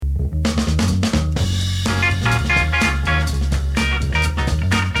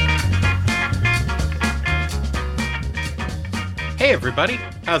everybody.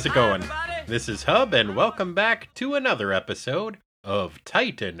 How's it going? This is Hub, and welcome back to another episode of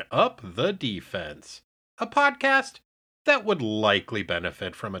Tighten Up the Defense, a podcast that would likely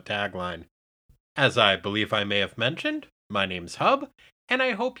benefit from a tagline. As I believe I may have mentioned, my name's Hub, and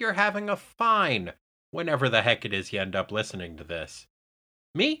I hope you're having a fine whenever the heck it is you end up listening to this.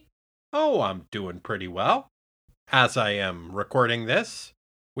 Me? Oh, I'm doing pretty well. As I am recording this,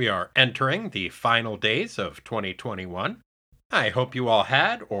 we are entering the final days of 2021. I hope you all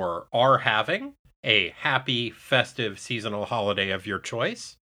had or are having a happy, festive, seasonal holiday of your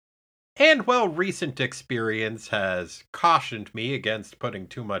choice. And while recent experience has cautioned me against putting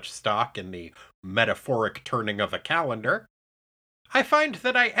too much stock in the metaphoric turning of a calendar, I find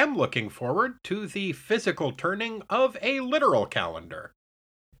that I am looking forward to the physical turning of a literal calendar.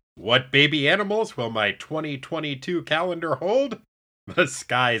 What baby animals will my 2022 calendar hold? The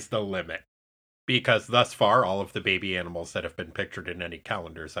sky's the limit. Because thus far, all of the baby animals that have been pictured in any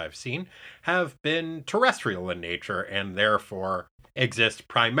calendars I've seen have been terrestrial in nature and therefore exist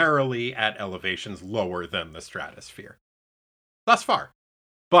primarily at elevations lower than the stratosphere. Thus far.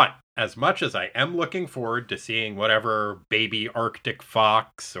 But as much as I am looking forward to seeing whatever baby Arctic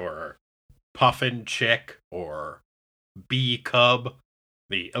fox or puffin chick or bee cub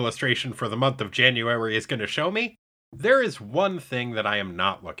the illustration for the month of January is going to show me, there is one thing that I am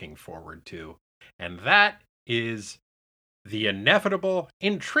not looking forward to. And that is the inevitable,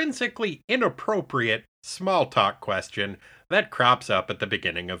 intrinsically inappropriate small talk question that crops up at the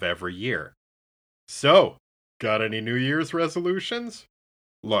beginning of every year. So, got any New Year's resolutions?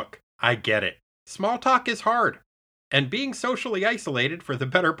 Look, I get it. Small talk is hard. And being socially isolated for the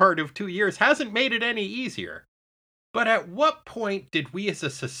better part of 2 years hasn't made it any easier. But at what point did we as a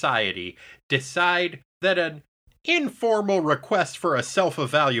society decide that an informal request for a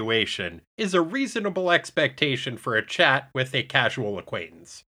self-evaluation is a reasonable expectation for a chat with a casual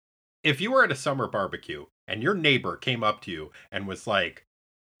acquaintance? If you were at a summer barbecue and your neighbor came up to you and was like,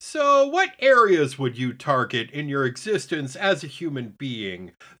 "So what areas would you target in your existence as a human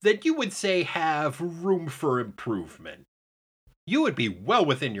being that you would say have room for improvement?" You would be well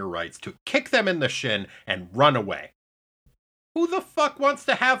within your rights to kick them in the shin and run away. Who the fuck wants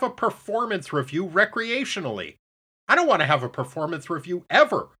to have a performance review recreationally? I don't want to have a performance review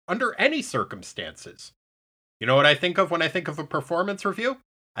ever, under any circumstances. You know what I think of when I think of a performance review?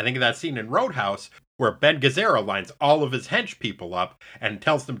 I think of that scene in Roadhouse where Ben Gazzara lines all of his hench people up and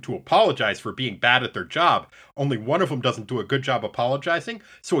tells them to apologize for being bad at their job. Only one of them doesn't do a good job apologizing,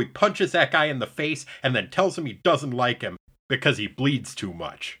 so he punches that guy in the face and then tells him he doesn't like him because he bleeds too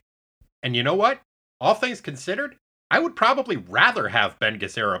much. And you know what? All things considered, I would probably rather have Ben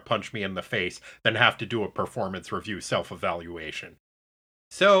Gazzara punch me in the face than have to do a performance review self-evaluation.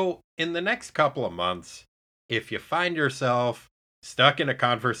 So, in the next couple of months, if you find yourself stuck in a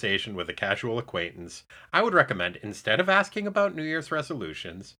conversation with a casual acquaintance, I would recommend, instead of asking about New Year's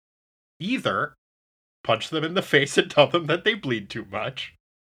resolutions, either punch them in the face and tell them that they bleed too much,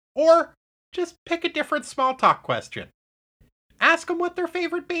 or just pick a different small talk question. Ask them what their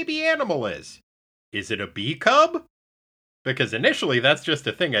favorite baby animal is. Is it a bee cub? Because initially, that's just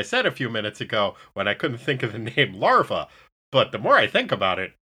a thing I said a few minutes ago when I couldn't think of the name larva. But the more I think about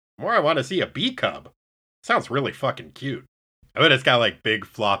it, the more I want to see a bee cub. Sounds really fucking cute. I bet it's got like big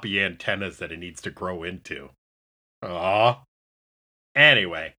floppy antennas that it needs to grow into. Aww.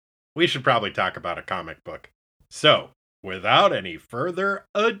 Anyway, we should probably talk about a comic book. So, without any further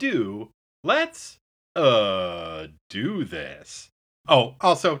ado, let's, do this. Oh,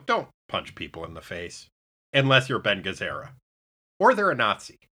 also, don't punch people in the face. Unless you're Ben Gazzara. Or they're a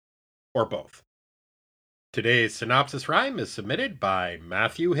Nazi. Or both. Today's synopsis rhyme is submitted by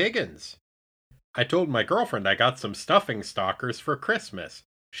Matthew Higgins. I told my girlfriend I got some stuffing stalkers for Christmas.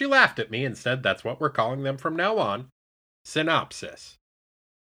 She laughed at me and said that's what we're calling them from now on. Synopsis.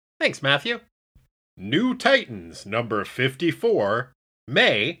 Thanks, Matthew. New Titans, number 54,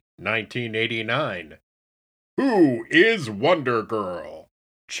 May 1989. Who is Wonder Girl?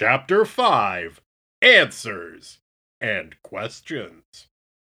 Chapter 5. Answers and questions.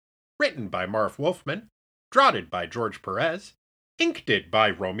 Written by Marv Wolfman, draughted by George Perez, inked by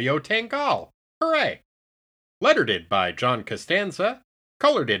Romeo Tangal. Hooray! Lettered by John Costanza,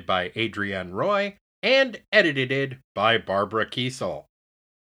 colored by Adrienne Roy, and edited by Barbara Kiesel.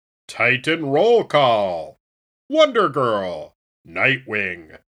 Titan Roll Call. Wonder Girl,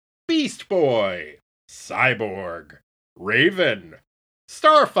 Nightwing, Beast Boy, Cyborg, Raven,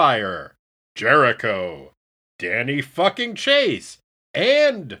 Starfire, Jericho, Danny fucking Chase,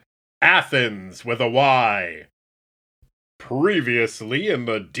 and Athens with a Y. Previously in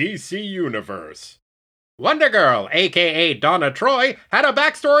the DC Universe. Wonder Girl, aka Donna Troy, had a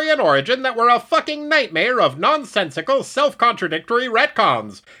backstory and origin that were a fucking nightmare of nonsensical, self-contradictory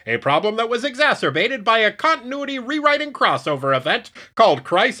retcons, a problem that was exacerbated by a continuity rewriting crossover event called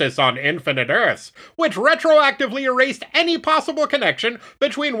Crisis on Infinite Earths, which retroactively erased any possible connection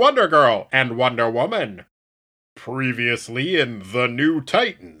between Wonder Girl and Wonder Woman. Previously in The New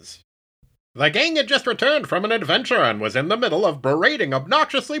Titans. The gang had just returned from an adventure and was in the middle of berating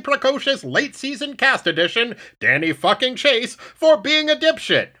obnoxiously precocious late-season cast edition Danny fucking Chase for being a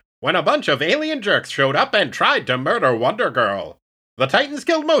dipshit, when a bunch of alien jerks showed up and tried to murder Wonder Girl. The Titans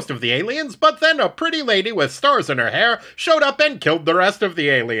killed most of the aliens, but then a pretty lady with stars in her hair showed up and killed the rest of the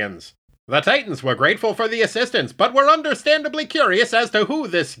aliens. The Titans were grateful for the assistance, but were understandably curious as to who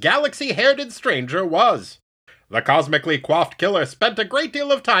this galaxy-haired stranger was. The cosmically coiffed killer spent a great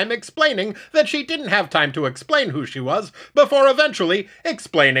deal of time explaining that she didn't have time to explain who she was, before eventually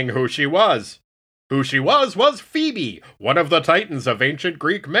explaining who she was. Who she was Phoebe, one of the Titans of ancient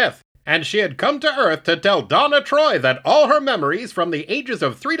Greek myth, and she had come to Earth to tell Donna Troy that all her memories from the ages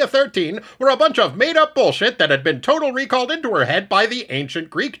of 3 to 13 were a bunch of made-up bullshit that had been total recalled into her head by the ancient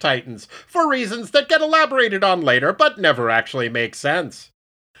Greek Titans, for reasons that get elaborated on later but never actually make sense.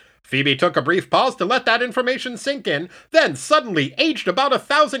 Phoebe took a brief pause to let that information sink in, then suddenly aged about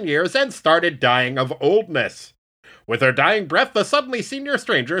 1,000 years and started dying of oldness. With her dying breath, the suddenly senior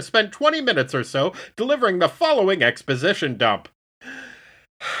stranger spent 20 minutes or so delivering the following exposition dump.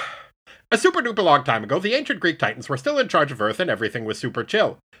 A super duper long time ago, the ancient Greek Titans were still in charge of Earth and everything was super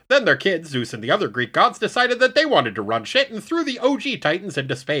chill. Then their kids, Zeus and the other Greek gods, decided that they wanted to run shit and threw the OG Titans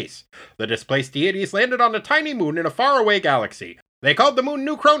into space. The displaced deities landed on a tiny moon in a faraway galaxy. They called the moon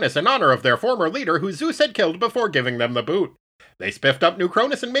New Cronus in honor of their former leader who Zeus had killed before giving them the boot. They spiffed up New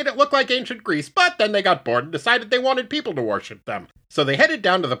Cronus and made it look like ancient Greece, but then they got bored and decided they wanted people to worship them. So they headed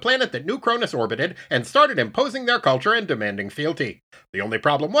down to the planet that New Cronus orbited and started imposing their culture and demanding fealty. The only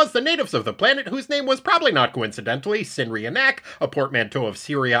problem was the natives of the planet, whose name was probably not coincidentally Sinrianak, a portmanteau of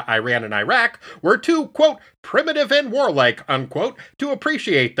Syria, Iran, and Iraq, were too, quote, primitive and warlike, unquote, to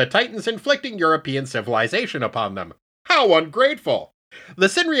appreciate the Titans inflicting European civilization upon them. How ungrateful! The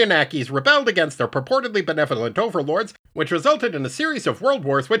Sinrianakis rebelled against their purportedly benevolent overlords, which resulted in a series of world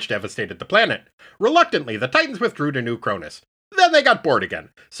wars which devastated the planet. Reluctantly, the Titans withdrew to New Cronus. Then they got bored again,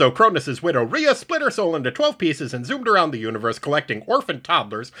 so Cronus' widow Rhea split her soul into 12 pieces and zoomed around the universe collecting orphan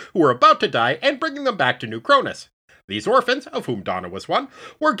toddlers who were about to die and bringing them back to New Cronus. These orphans, of whom Donna was one,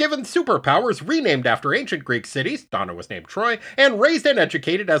 were given superpowers renamed after ancient Greek cities, Donna was named Troy, and raised and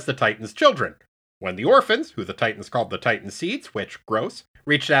educated as the Titans' children. When the orphans, who the Titans called the Titan Seeds, which, gross,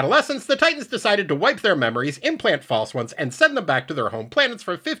 reached adolescence, the Titans decided to wipe their memories, implant false ones, and send them back to their home planets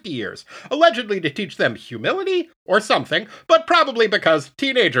for 50 years, allegedly to teach them humility or something, but probably because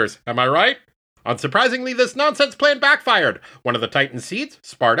teenagers, am I right? Unsurprisingly, this nonsense plan backfired. One of the Titan Seeds,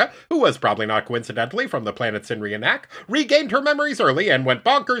 Sparta, who was probably not coincidentally from the planet Sinrianak, regained her memories early and went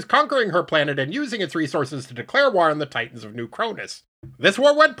bonkers, conquering her planet and using its resources to declare war on the Titans of New Cronus. This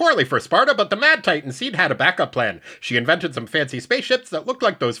war went poorly for Sparta, but the Mad Titan Seed had a backup plan. She invented some fancy spaceships that looked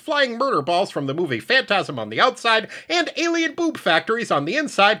like those flying murder balls from the movie Phantasm on the outside, and alien boob factories on the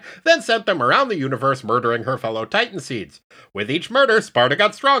inside, then sent them around the universe murdering her fellow Titan Seeds. With each murder, Sparta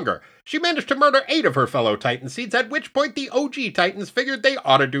got stronger. She managed to murder 8 of her fellow Titan Seeds, at which point the OG Titans figured they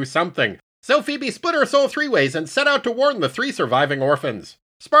ought to do something. So Phoebe split her soul 3 ways and set out to warn the 3 surviving orphans.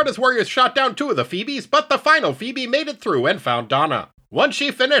 Sparta's warriors shot down 2 of the Phoebes, but the final Phoebe made it through and found Donna. Once she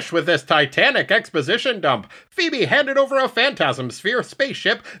finished with this titanic exposition dump, Phoebe handed over a Phantasm Sphere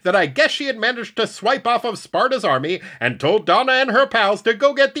spaceship that I guess she had managed to swipe off of Sparta's army and told Donna and her pals to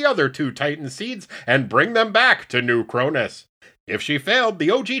go get the other 2 Titan Seeds and bring them back to New Cronus. If she failed,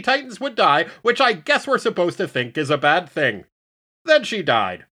 the OG Titans would die, which I guess we're supposed to think is a bad thing. Then she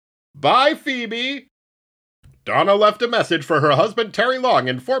died. Bye, Phoebe! Donna left a message for her husband Terry Long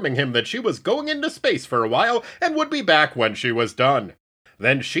informing him that she was going into space for a while and would be back when she was done.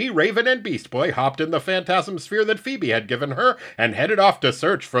 Then she, Raven, and Beast Boy hopped in the Phantasm Sphere that Phoebe had given her and headed off to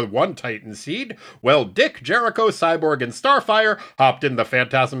search for one Titan Seed, while Dick, Jericho, Cyborg, and Starfire hopped in the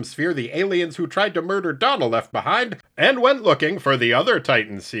Phantasm Sphere the aliens who tried to murder Donna left behind and went looking for the other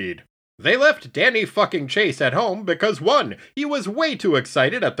Titan Seed. They left Danny fucking Chase at home because 1, he was way too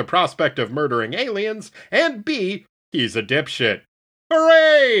excited at the prospect of murdering aliens, and B, he's a dipshit.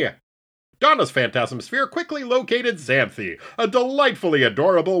 Hooray! Donna's Phantasm Sphere quickly located Xanthi, a delightfully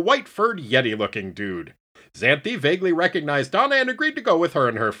adorable white-furred Yeti-looking dude. Xanthi vaguely recognized Donna and agreed to go with her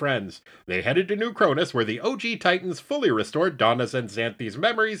and her friends. They headed to New Cronus, where the OG Titans fully restored Donna's and Xanthi's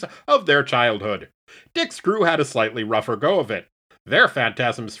memories of their childhood. Dick's crew had a slightly rougher go of it. Their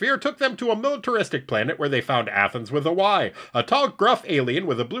phantasm sphere took them to a militaristic planet where they found Athens with a Y, a tall, gruff alien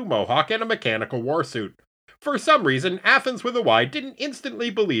with a blue mohawk and a mechanical warsuit. For some reason, Athens with a Y didn't instantly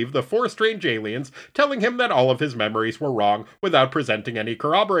believe the four strange aliens telling him that all of his memories were wrong without presenting any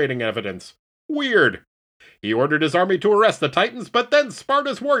corroborating evidence. Weird. He ordered his army to arrest the Titans, but then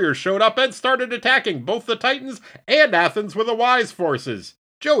Sparta's warriors showed up and started attacking both the Titans and Athens with a Y's forces.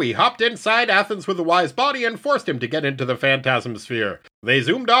 Joey hopped inside Athens with a Y's body and forced him to get into the phantasm sphere. They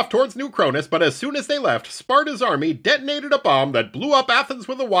zoomed off towards New Cronus, but as soon as they left, Sparta's army detonated a bomb that blew up Athens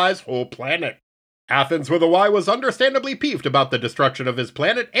with a Y's whole planet. Athens with a Y was understandably peeved about the destruction of his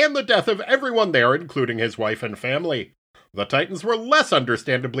planet and the death of everyone there, including his wife and family. The Titans were less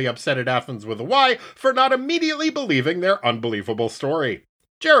understandably upset at Athens with a Y for not immediately believing their unbelievable story.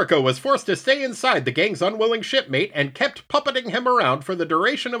 Jericho was forced to stay inside the gang's unwilling shipmate and kept puppeting him around for the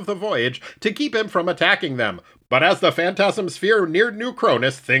duration of the voyage to keep him from attacking them. But as the Phantasm Sphere neared New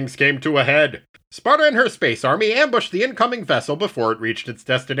Cronus, things came to a head. Sparta and her space army ambushed the incoming vessel before it reached its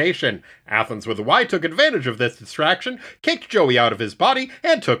destination. Athens with a Y took advantage of this distraction, kicked Joey out of his body,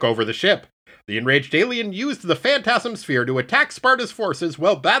 and took over the ship. The enraged alien used the Phantasm Sphere to attack Sparta's forces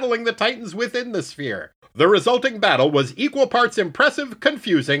while battling the Titans within the sphere. The resulting battle was equal parts impressive,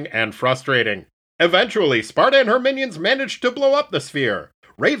 confusing, and frustrating. Eventually, Sparta and her minions managed to blow up the sphere.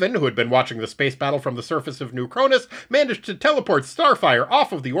 Raven, who had been watching the space battle from the surface of New Cronus, managed to teleport Starfire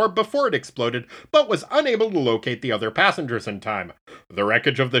off of the orb before it exploded, but was unable to locate the other passengers in time. The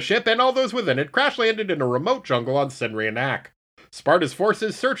wreckage of the ship and all those within it crash-landed in a remote jungle on Sinrianak. Sparta's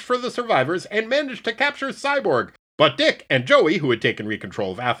forces searched for the survivors and managed to capture Cyborg, but Dick and Joey, who had taken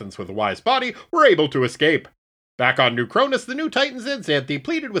control of Athens with a Y's body, were able to escape. Back on New Cronus, the new Titans and Xanthi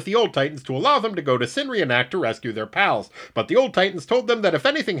pleaded with the old Titans to allow them to go to Sinrianak to rescue their pals, but the old Titans told them that if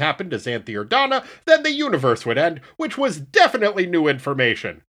anything happened to Xanthi or Donna, then the universe would end, which was definitely new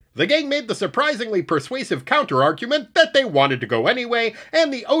information. The gang made the surprisingly persuasive counter-argument that they wanted to go anyway,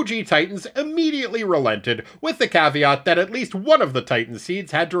 and the OG Titans immediately relented, with the caveat that at least one of the Titan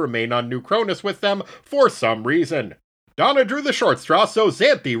seeds had to remain on New Cronus with them for some reason. Donna drew the short straw, so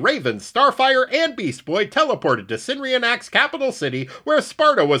Xanthi, Raven, Starfire, and Beast Boy teleported to Sinrianak's capital city, where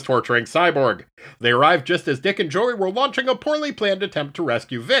Sparta was torturing Cyborg. They arrived just as Dick and Joey were launching a poorly planned attempt to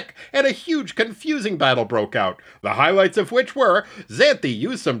rescue Vic, and a huge, confusing battle broke out, the highlights of which were Xanthi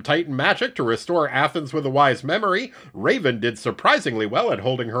used some Titan magic to restore Athens with a Y's memory, Raven did surprisingly well at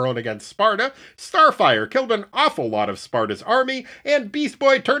holding her own against Sparta, Starfire killed an awful lot of Sparta's army, and Beast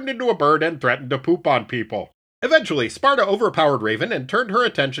Boy turned into a bird and threatened to poop on people. Eventually, Sparta overpowered Raven and turned her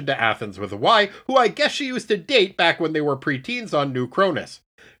attention to Athens with a Y, who I guess she used to date back when they were preteens on New Cronus.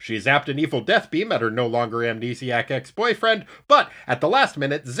 She zapped an evil death beam at her no longer amnesiac ex-boyfriend, but at the last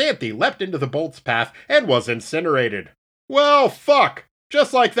minute, Xanthi leapt into the bolt's path and was incinerated. Well, fuck!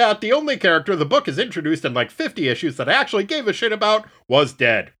 Just like that, the only character the book has introduced in like 50 issues that I actually gave a shit about was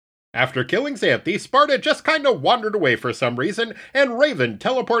dead. After killing Xanthi, Sparta just kinda wandered away for some reason, and Raven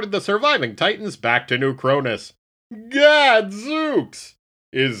teleported the surviving Titans back to New Cronus. Gadzooks!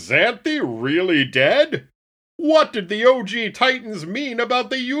 Is Xanthi really dead? What did the OG Titans mean about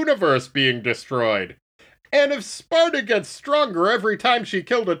the universe being destroyed? And if Sparta gets stronger every time she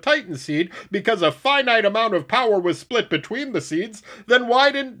killed a Titan seed because a finite amount of power was split between the seeds, then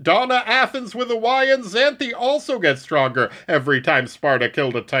why didn't Donna, Athens with a Y, and Xanthi also get stronger every time Sparta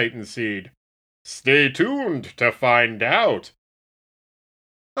killed a Titan seed? Stay tuned to find out.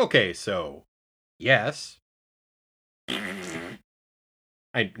 Okay, so, yes.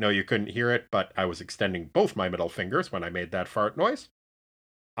 I know you couldn't hear it, but I was extending both my middle fingers when I made that fart noise.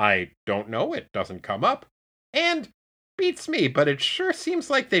 I don't know, it doesn't come up. And beats me, but it sure seems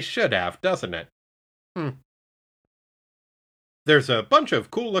like they should have, doesn't it? There's a bunch of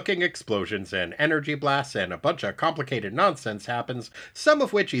cool-looking explosions and energy blasts, and a bunch of complicated nonsense happens, some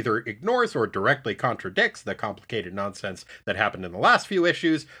of which either ignores or directly contradicts the complicated nonsense that happened in the last few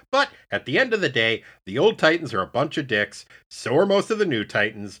issues, but at the end of the day, the old Titans are a bunch of dicks, so are most of the new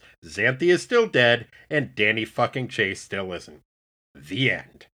Titans, Xanthi is still dead, and Danny fucking Chase still isn't. The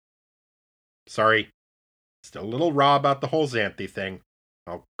end. Sorry. Still a little raw about the whole Xanthi thing.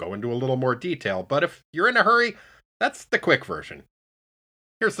 I'll go into a little more detail, but if you're in a hurry, that's the quick version.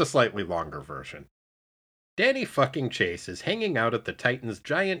 Here's the slightly longer version. Danny fucking Chase is hanging out at the Titan's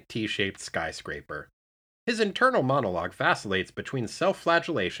giant T-shaped skyscraper. His internal monologue vacillates between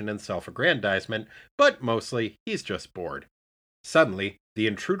self-flagellation and self-aggrandizement, but mostly he's just bored. Suddenly, the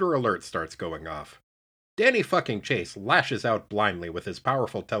intruder alert starts going off. Danny fucking Chase lashes out blindly with his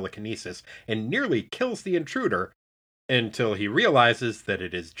powerful telekinesis and nearly kills the intruder until he realizes that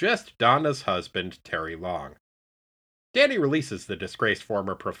it is just Donna's husband, Terry Long. Danny releases the disgraced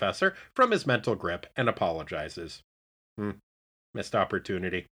former professor from his mental grip and apologizes. Missed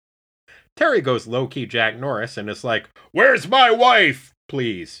opportunity. Terry goes low-key Jack Norris and is like, "Where's my wife?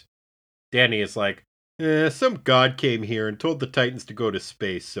 Please." Danny is like, some god came here and told the Titans to go to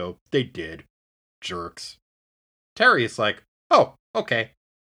space, so they did. Jerks. Terry is like, "Oh, okay."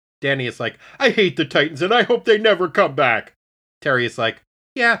 Danny is like, "I hate the Titans and I hope they never come back." Terry is like,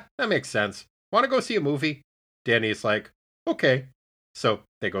 "Yeah, that makes sense. Want to go see a movie?" Danny is like, "Okay." So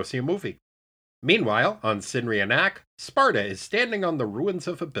they go see a movie. Meanwhile, on Sinrianak, Sparta is standing on the ruins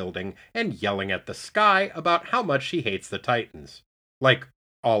of a building and yelling at the sky about how much she hates the Titans. Like,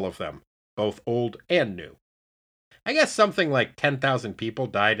 all of them, both old and new. I guess something like 10,000 people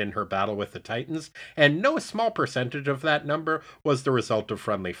died in her battle with the Titans, and no small percentage of that number was the result of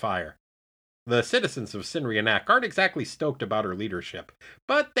friendly fire. The citizens of Sinrianak aren't exactly stoked about her leadership,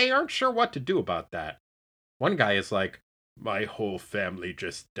 but they aren't sure what to do about that. One guy is like, "My whole family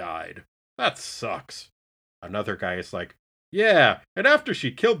just died. That sucks." Another guy is like, "Yeah, and after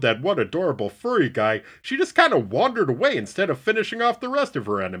she killed that one adorable furry guy, she just kind of wandered away instead of finishing off the rest of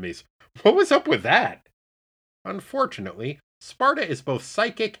her enemies. What was up with that?" Unfortunately, Sparta is both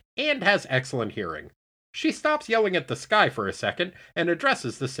psychic and has excellent hearing. She stops yelling at the sky for a second and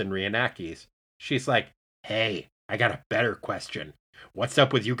addresses the Sinrianakis. She's like, "Hey, I got a better question. What's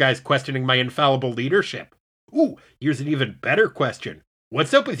up with you guys questioning my infallible leadership? Ooh, here's an even better question.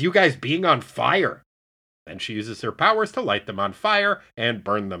 What's up with you guys being on fire?" Then she uses her powers to light them on fire and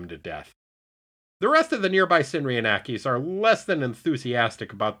burn them to death. The rest of the nearby Sinrianakis are less than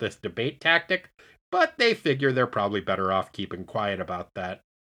enthusiastic about this debate tactic, but they figure they're probably better off keeping quiet about that.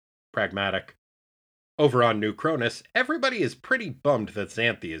 Pragmatic. Over on New Cronus, everybody is pretty bummed that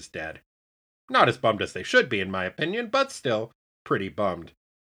Xanthi is dead. Not as bummed as they should be, in my opinion, but still pretty bummed.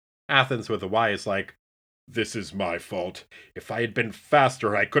 Athens with a Y is like, "This is my fault. If I had been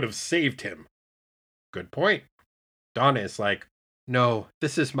faster, I could have saved him." Good point. Donna is like, "No,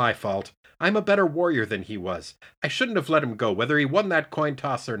 this is my fault. I'm a better warrior than he was. I shouldn't have let him go, whether he won that coin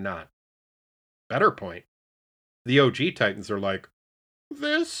toss or not." Better point. The OG Titans are like,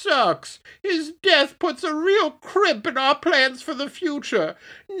 "This sucks. His death puts a real crimp in our plans for the future.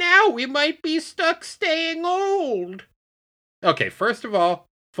 Now we might be stuck staying old." Okay, first of all,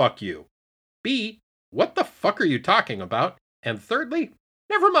 fuck you. B, what the fuck are you talking about? And thirdly,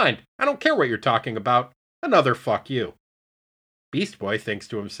 never mind. I don't care what you're talking about. Another fuck you. Beast Boy thinks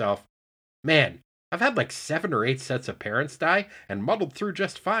to himself, "Man, I've had like 7 or 8 sets of parents die and muddled through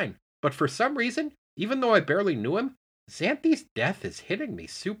just fine. But for some reason, even though I barely knew him, Xanthi's death is hitting me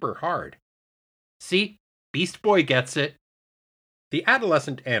super hard." See? Beast Boy gets it. The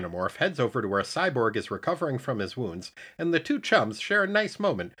adolescent Animorph heads over to where Cyborg is recovering from his wounds, and the two chums share a nice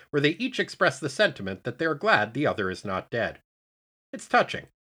moment where they each express the sentiment that they are glad the other is not dead. It's touching.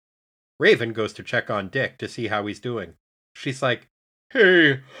 Raven goes to check on Dick to see how he's doing. She's like,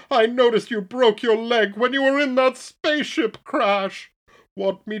 "Hey, I noticed you broke your leg when you were in that spaceship crash.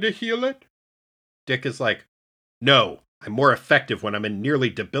 Want me to heal it?" Dick is like, "No, I'm more effective when I'm in nearly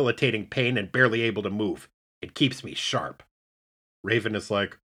debilitating pain and barely able to move. It keeps me sharp." Raven is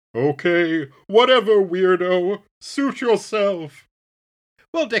like, "Okay, whatever, weirdo. Suit yourself."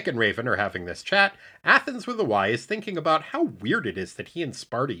 While Dick and Raven are having this chat, Athens with a Y is thinking about how weird it is that he and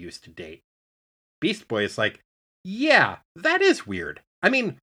Sparta used to date. Beast Boy is like, "Yeah, that is weird. I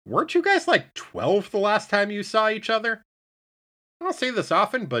mean, weren't you guys like 12 the last time you saw each other?" I don't say this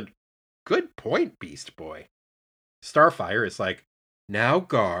often, but good point, Beast Boy. Starfire is like, "Now,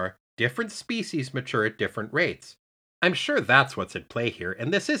 Gar, different species mature at different rates. I'm sure that's what's at play here,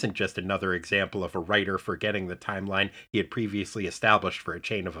 and this isn't just another example of a writer forgetting the timeline he had previously established for a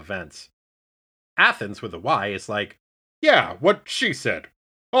chain of events." Athens with a Y is like, "Yeah, what she said.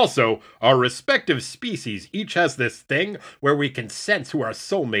 Also, our respective species each has this thing where we can sense who our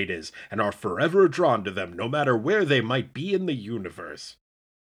soulmate is and are forever drawn to them no matter where they might be in the universe."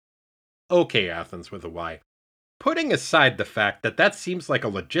 Okay, Athens with a Y. Putting aside the fact that that seems like a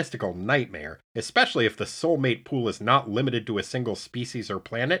logistical nightmare, especially if the soulmate pool is not limited to a single species or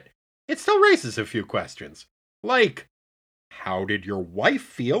planet, it still raises a few questions. Like, how did your wife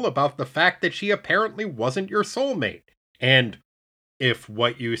feel about the fact that she apparently wasn't your soulmate? And if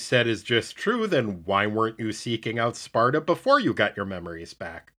what you said is just true, then why weren't you seeking out Sparta before you got your memories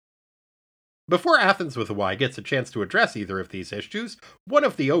back? Before Athens with a Y gets a chance to address either of these issues, one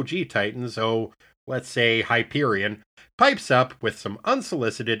of the OG Titans, let's say Hyperion, pipes up with some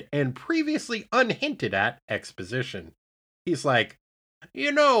unsolicited and previously unhinted at exposition. He's like,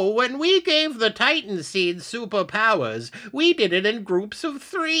 You know, when we gave the Titan Seed superpowers, we did it in groups of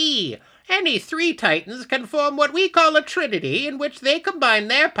 3. Any 3 Titans can form what we call a trinity, in which they combine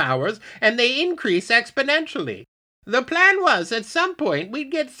their powers and they increase exponentially. The plan was, at some point,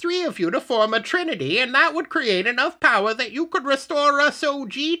 we'd get 3 of you to form a trinity, and that would create enough power that you could restore us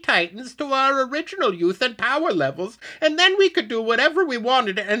OG Titans to our original youth and power levels, and then we could do whatever we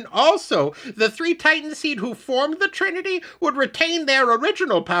wanted, and also, the 3 Titan Seed who formed the trinity would retain their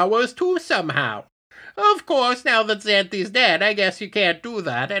original powers too somehow. Of course, now that Xanthi's dead, I guess you can't do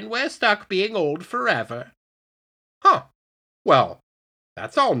that, and we're stuck being old forever. Huh. Well,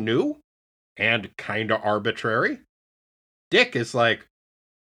 that's all new, and kinda arbitrary. Dick is like,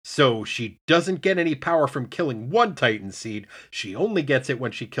 so she doesn't get any power from killing 1 Titan Seed, she only gets it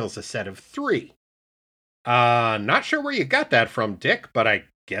when she kills a set of 3. Not sure where you got that from, Dick, but I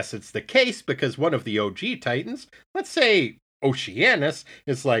guess it's the case because one of the OG Titans, let's say Oceanus,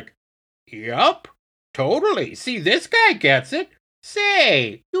 is like, yup, totally, see this guy gets it.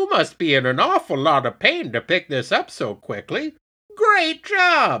 Say, you must be in an awful lot of pain to pick this up so quickly. Great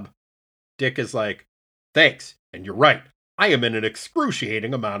job! Dick is like, thanks, and you're right. I am in an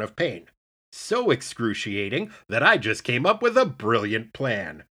excruciating amount of pain. So excruciating that I just came up with a brilliant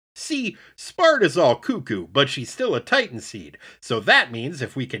plan. See, Sparta's all cuckoo, but she's still a Titan Seed, so that means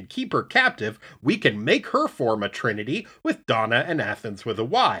if we can keep her captive, we can make her form a trinity with Donna and Athens with a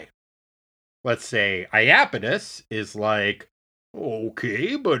Y. Let's say Iapetus is like,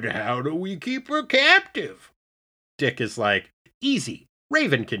 okay, but how do we keep her captive? Dick is like, easy,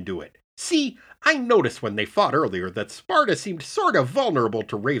 Raven can do it. See, I noticed when they fought earlier that Sparta seemed sort of vulnerable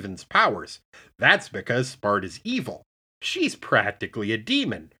to Raven's powers. That's because Sparta's evil. She's practically a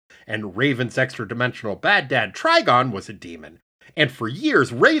demon. And Raven's extra-dimensional bad dad Trigon was a demon. And for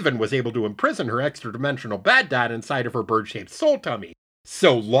years, Raven was able to imprison her extra-dimensional bad dad inside of her bird-shaped soul tummy.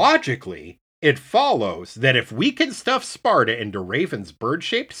 So logically, it follows that if we can stuff Sparta into Raven's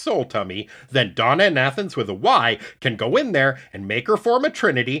bird-shaped soul tummy, then Donna and Athens with a Y can go in there and make her form a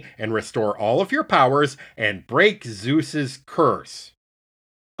trinity and restore all of your powers and break Zeus's curse.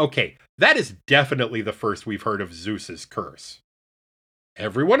 Okay, that is definitely the first we've heard of Zeus's curse.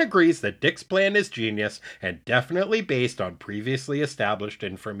 Everyone agrees that Dick's plan is genius and definitely based on previously established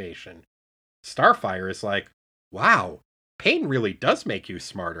information. Starfire is like, wow, pain really does make you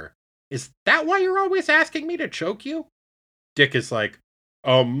smarter. Is that why you're always asking me to choke you? Dick is like,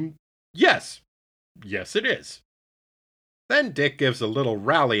 yes. Yes, it is. Then Dick gives a little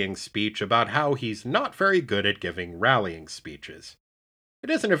rallying speech about how he's not very good at giving rallying speeches. It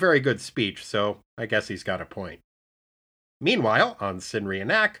isn't a very good speech, so I guess he's got a point. Meanwhile, on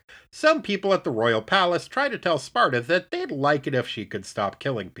Cinrianak, some people at the royal palace try to tell Sparta that they'd like it if she could stop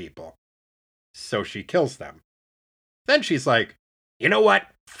killing people. So she kills them. Then she's like, you know what?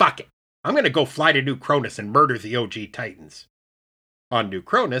 Fuck it. I'm gonna go fly to New Cronus and murder the OG Titans. On New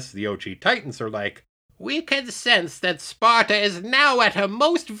Cronus, the OG Titans are like, we can sense that Sparta is now at her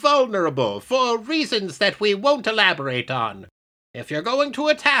most vulnerable for reasons that we won't elaborate on. If you're going to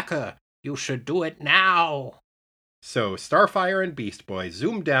attack her, you should do it now. So Starfire and Beast Boy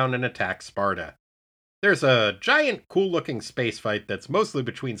zoom down and attack Sparta. There's a giant, cool-looking space fight that's mostly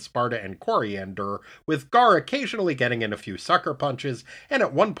between Sparta and Coriander, with Gar occasionally getting in a few sucker punches, and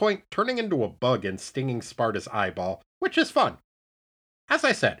at one point turning into a bug and stinging Sparta's eyeball, which is fun. As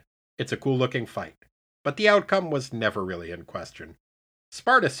I said, it's a cool-looking fight, but the outcome was never really in question.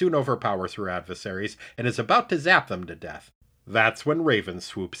 Sparta soon overpowers her adversaries and is about to zap them to death. That's when Raven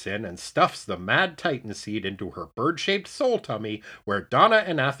swoops in and stuffs the mad Titan Seed into her bird-shaped soul tummy, where Donna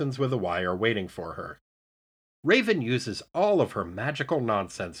and Athens with a Y are waiting for her. Raven uses all of her magical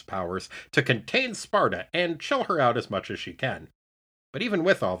nonsense powers to contain Sparta and chill her out as much as she can. But even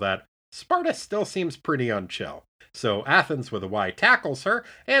with all that, Sparta still seems pretty unchill, so Athens with a Y tackles her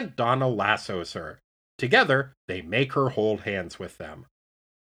and Donna lassos her. Together, they make her hold hands with them.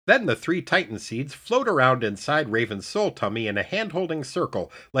 Then the 3 Titan Seeds float around inside Raven's soul tummy in a hand-holding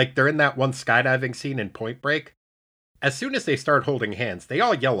circle, like they're in that one skydiving scene in Point Break. As soon as they start holding hands, they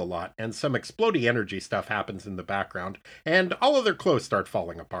all yell a lot, and some explodey energy stuff happens in the background, and all of their clothes start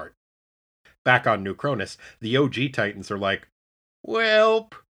falling apart. Back on New Cronus, the OG Titans are like,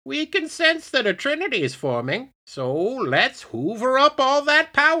 welp, we can sense that a trinity is forming, so let's hoover up all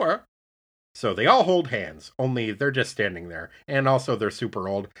that power. So they all hold hands, only they're just standing there, and also they're super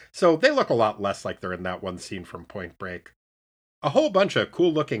old, so they look a lot less like they're in that one scene from Point Break. A whole bunch of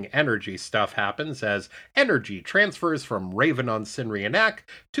cool-looking energy stuff happens as energy transfers from Raven on Cinrianak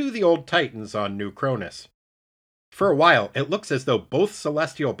to the old Titans on New Cronus. For a while, it looks as though both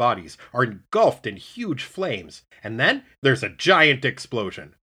celestial bodies are engulfed in huge flames, and then there's a giant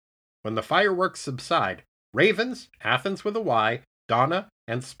explosion. When the fireworks subside, Ravens, Athens with a Y, Donna,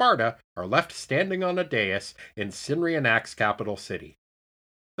 and Sparta are left standing on a dais in Cinrianac's capital city.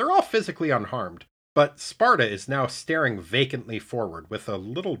 They're all physically unharmed, but Sparta is now staring vacantly forward with a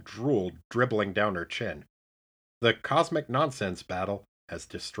little drool dribbling down her chin. The cosmic nonsense battle has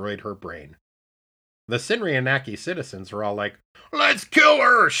destroyed her brain. The Cinrianaki citizens are all like, "Let's kill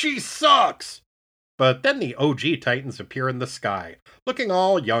her! She sucks!" But then the OG Titans appear in the sky, looking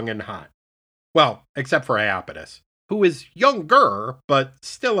all young and hot. Well, except for Iapetus, who is younger, but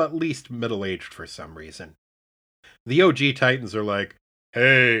still at least middle-aged for some reason. The OG Titans are like,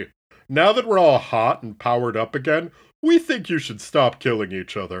 "Hey, now that we're all hot and powered up again, we think you should stop killing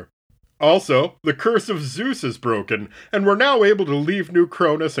each other. Also, the curse of Zeus is broken, and we're now able to leave New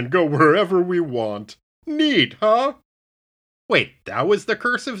Cronus and go wherever we want. Neat, huh?" Wait, that was the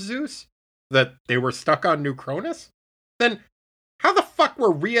curse of Zeus? That they were stuck on New Cronus? Then how the fuck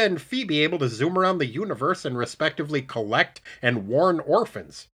were Rhea and Phoebe able to zoom around the universe and respectively collect and warn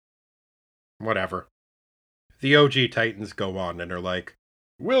orphans? Whatever. The OG Titans go on and are like,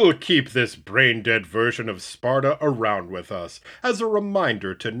 "We'll keep this brain-dead version of Sparta around with us as a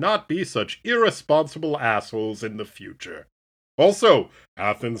reminder to not be such irresponsible assholes in the future. Also,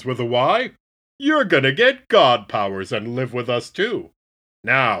 Athens with a Y, you're gonna get god powers and live with us too.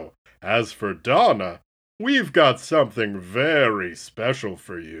 Now, as for Donna, we've got something very special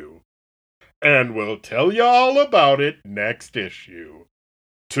for you. And we'll tell you all about it next issue.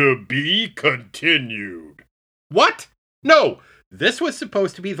 To be continued." What? No! This was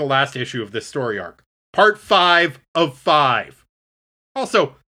supposed to be the last issue of this story arc. Part 5 of 5.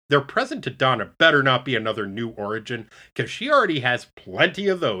 Also, their present to Donna better not be another new origin, because she already has plenty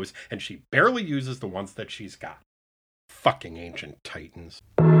of those, and she barely uses the ones that she's got. Fucking ancient Titans.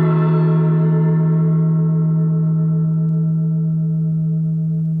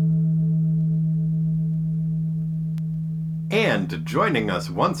 And joining us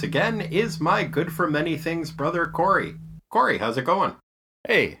once again is my good for many things brother Corey. Corey, how's it going?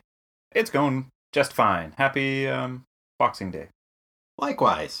 Hey, it's going just fine. Happy Boxing Day.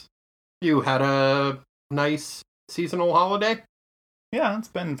 Likewise. You had a nice seasonal holiday? Yeah, it's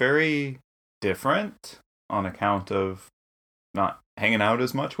been very different on account of not hanging out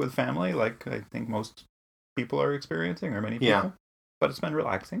as much with family like I think most people are experiencing, or many people. Yeah. But it's been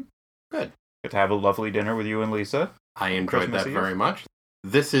relaxing. Good. Get to have a lovely dinner with you and Lisa. I enjoyed Christmas that Eve. very much.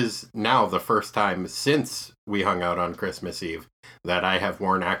 This is now the first time since we hung out on Christmas Eve that I have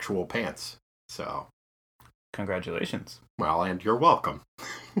worn actual pants. So, Congratulations. well, and you're welcome.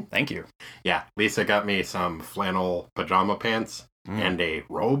 Thank you. Yeah, Lisa got me some flannel pajama pants and a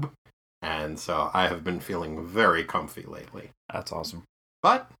robe, and so I have been feeling very comfy lately. That's awesome.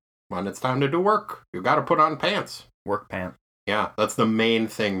 But when it's time to do work, you gotta put on pants. Work pant. Yeah, that's the main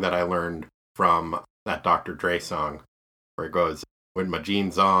thing that I learned from that Dr. Dre song, where it goes, "With my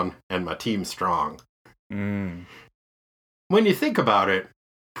jeans on and my team strong." When you think about it,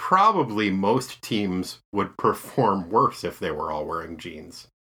 probably most teams would perform worse if they were all wearing jeans.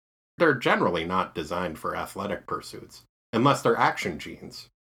 They're generally not designed for athletic pursuits, unless they're action jeans.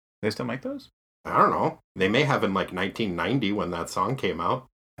 They still make those? I don't know. They may have in like 1990 when that song came out.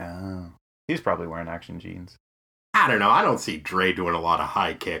 Oh. He's probably wearing action jeans. I don't know. I don't see Dre doing a lot of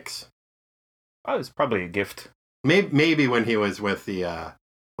high kicks. Oh, it's probably a gift. Maybe when he was with the,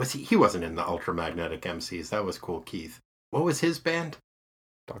 he wasn't in the Ultramagnetic MCs. That was Cool Keith. What was his band?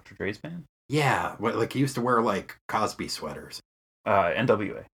 Dr. Dre's band? Yeah, like he used to wear like Cosby sweaters.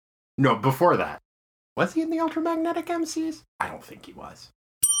 NWA. No, before that. Was he in the Ultramagnetic MCs? I don't think he was.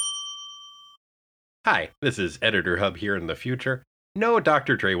 Hi, this is Editor Hub here in the future. No,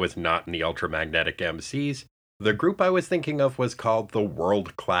 Dr. Dre was not in the Ultramagnetic MCs. The group I was thinking of was called the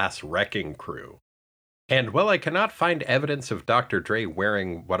World Class Wrecking Crew. And while I cannot find evidence of Dr. Dre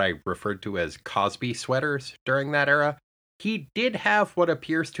wearing what I referred to as Cosby sweaters during that era, he did have what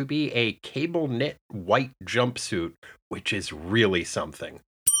appears to be a cable knit white jumpsuit, which is really something.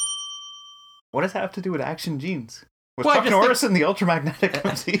 What does that have to do with action jeans? Was Well, I Chuck just Norris in the Ultramagnetic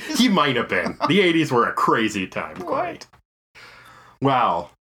MCs? He might have been. The 80s were a crazy time, Corey. What?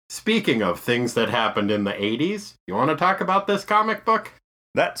 Well, speaking of things that happened in the 80s, you want to talk about this comic book?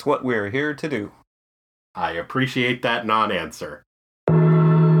 That's what we're here to do. I appreciate that non-answer.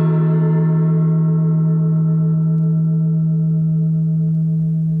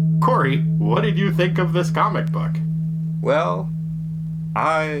 Corey, what did you think of this comic book? Well,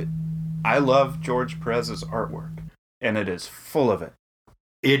 I love George Perez's artwork, and it is full of it.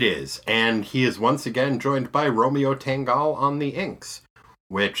 It is, and he is once again joined by Romeo Tanghal on the inks,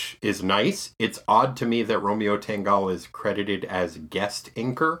 which is nice. It's odd to me that Romeo Tanghal is credited as guest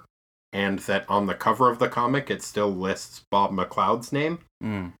inker, and that on the cover of the comic it still lists Bob McLeod's name.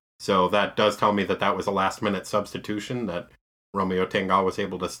 So that does tell me that that was a last-minute substitution that Romeo Tanghal was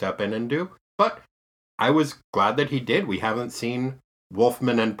able to step in and do. But I was glad that he did. We haven't seen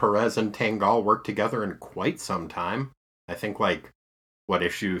Wolfman and Perez and Tanghal work together in quite some time. I think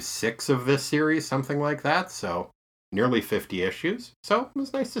issue 6 of this series, something like that. So nearly 50 issues. So it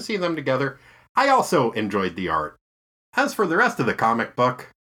was nice to see them together. I also enjoyed the art. As for the rest of the comic book,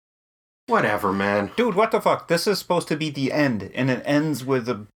 whatever, man. Dude, what the fuck? This is supposed to be the end, and it ends with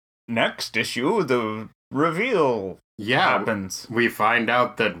the next issue, the reveal happens. We find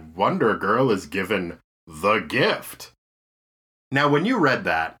out that Wonder Girl is given the gift. Now, when you read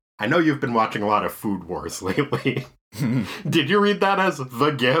that, I know you've been watching a lot of Food Wars lately. Did you read that as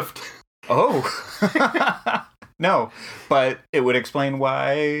the gift? Oh. No, but it would explain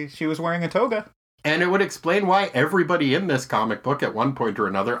why she was wearing a toga. And it would explain why everybody in this comic book at one point or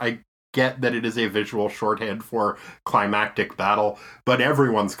another, I get that it is a visual shorthand for climactic battle, but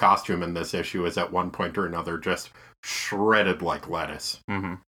everyone's costume in this issue is at one point or another just shredded like lettuce.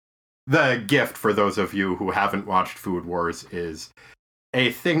 Mm-hmm. The gift, for those of you who haven't watched Food Wars, is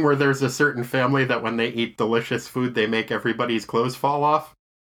a thing where there's a certain family that when they eat delicious food, they make everybody's clothes fall off.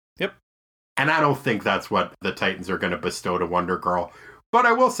 Yep. And I don't think that's what the Titans are going to bestow to Wonder Girl. But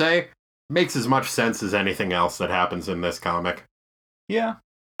I will say, makes as much sense as anything else that happens in this comic. Yeah.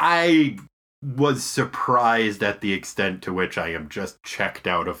 I was surprised at the extent to which I am just checked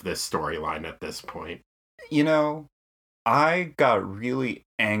out of this storyline at this point. You know, I got really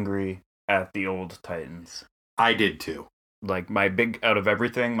angry at the old Titans. I did too. Like, my big out of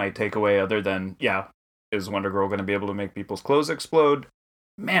everything, my takeaway other than, is Wonder Girl going to be able to make people's clothes explode?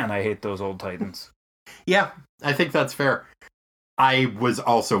 Man, I hate those old Titans. Yeah, I think that's fair. I was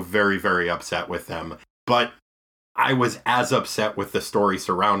also very, very upset with them, but I was as upset with the story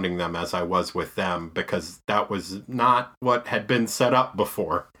surrounding them as I was with them, because that was not what had been set up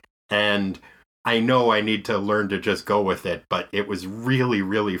before. And I know I need to learn to just go with it, but it was really,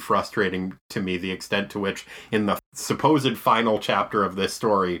 really frustrating to me the extent to which in the supposed final chapter of this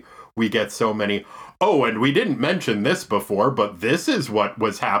story, we get so many, oh, and we didn't mention this before, but this is what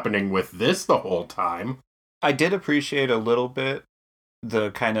was happening with this the whole time. I did appreciate a little bit the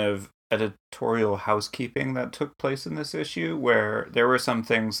kind of editorial housekeeping that took place in this issue, where there were some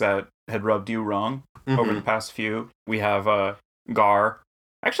things that had rubbed you wrong over the past few. We have Gar.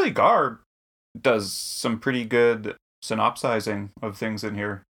 Actually, Gar does some pretty good synopsizing of things in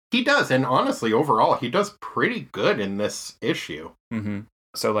here. He does, and honestly, overall, he does pretty good in this issue. Mm-hmm.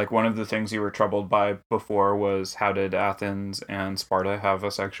 So, like, one of the things you were troubled by before was, how did Athens and Sparta have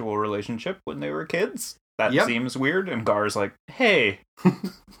a sexual relationship when they were kids? That seems weird. And Gar's like, hey,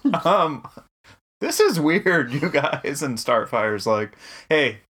 this is weird, you guys. And Starfire's like,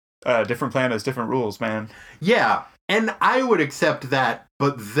 hey, different planets, different rules, man. Yeah, and I would accept that,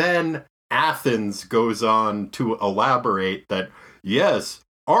 but then Athens goes on to elaborate that, yes,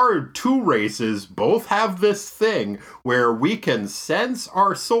 our two races both have this thing where we can sense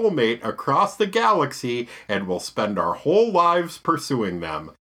our soulmate across the galaxy and we'll spend our whole lives pursuing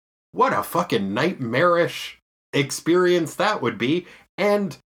them. What a fucking nightmarish experience that would be.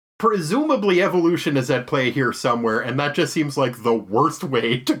 And presumably evolution is at play here somewhere, and that just seems like the worst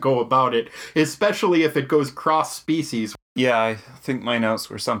way to go about it, especially if it goes cross-species. Yeah, I think my notes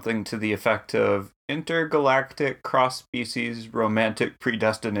were something to the effect of intergalactic cross-species romantic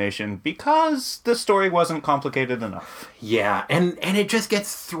predestination, because the story wasn't complicated enough. Yeah, and it just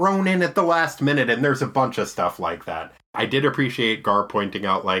gets thrown in at the last minute, and there's a bunch of stuff like that. I did appreciate Gar pointing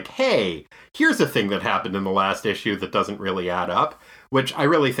out, like, hey, here's a thing that happened in the last issue that doesn't really add up, which I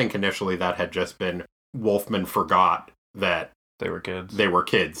really think initially that had just been Wolfman forgot that they were kids. They were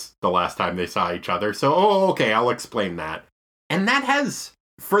kids the last time they saw each other. So, okay, I'll explain that. And that has,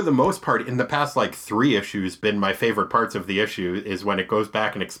 for the most part, in the past, 3 issues, been my favorite parts of the issue, is when it goes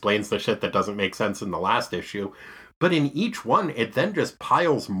back and explains the shit that doesn't make sense in the last issue. But in each one, it then just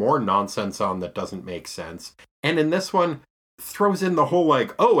piles more nonsense on that doesn't make sense. And in this one, throws in the whole,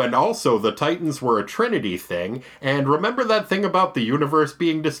 oh, and also the Titans were a Trinity thing, and remember that thing about the universe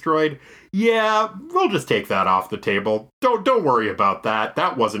being destroyed? Yeah, we'll just take that off the table. Don't worry about that.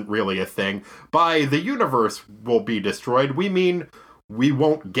 That wasn't really a thing. By the universe will be destroyed, we mean we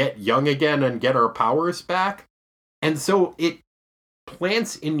won't get young again and get our powers back. And so it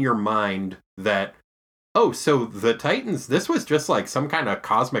plants in your mind that, oh, so the Titans, this was just some kind of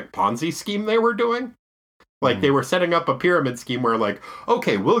cosmic Ponzi scheme they were doing? Like, they were setting up a pyramid scheme where, like,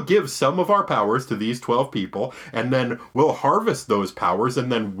 okay, we'll give some of our powers to these 12 people, and then we'll harvest those powers,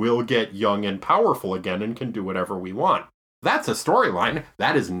 and then we'll get young and powerful again and can do whatever we want. That's a storyline.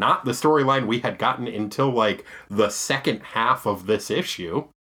 That is not the storyline we had gotten until, like, the second half of this issue,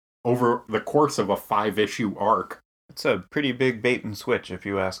 over the course of a 5-issue arc. It's a pretty big bait and switch, if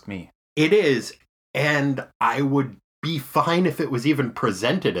you ask me. It is, and I would be fine if it was even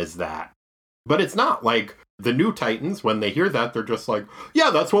presented as that. But it's not. Like, the New Titans, when they hear that, they're just like, yeah,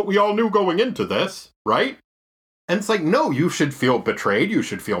 that's what we all knew going into this, right? And it's like, no, you should feel betrayed. You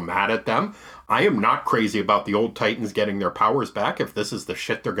should feel mad at them. I am not crazy about the old Titans getting their powers back if this is the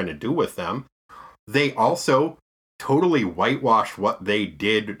shit they're going to do with them. They also totally whitewash what they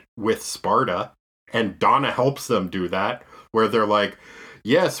did with Sparta, and Donna helps them do that, where they're like,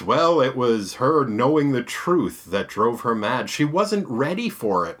 yes, well, it was her knowing the truth that drove her mad. She wasn't ready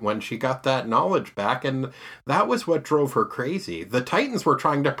for it when she got that knowledge back, and that was what drove her crazy. The Titans were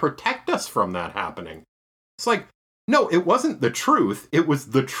trying to protect us from that happening. It's like, no, it wasn't the truth. It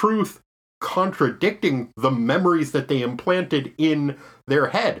was the truth contradicting the memories that they implanted in their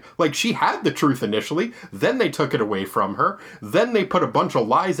head. Like, she had the truth initially, then they took it away from her, then they put a bunch of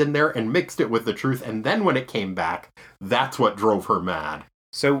lies in there and mixed it with the truth, and then when it came back, that's what drove her mad.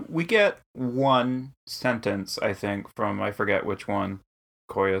 So we get one sentence, I think, from, I forget which one,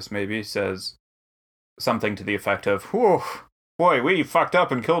 Koyas maybe, says something to the effect of, whew, boy, we fucked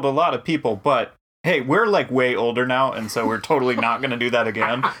up and killed a lot of people, but hey, we're like way older now, and so we're totally not going to do that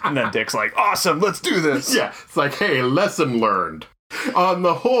again. And then Dick's like, awesome, let's do this. Yeah, it's like, hey, lesson learned. On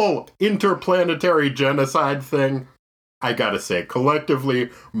the whole interplanetary genocide thing, I gotta say, collectively,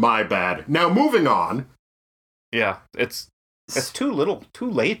 my bad. Now, moving on. Yeah, it's too little, too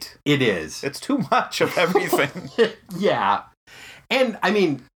late. It is. It's too much of everything. Yeah. And, I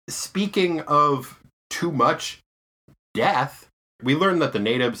mean, speaking of too much death, we learn that the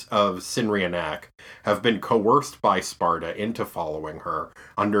natives of Sinrianak have been coerced by Sparta into following her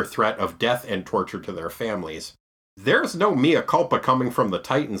under threat of death and torture to their families. There's no mea culpa coming from the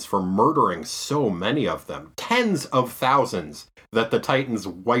Titans for murdering so many of them. Tens of thousands that the Titans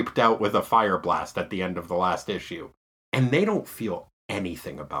wiped out with a fire blast at the end of the last issue. And they don't feel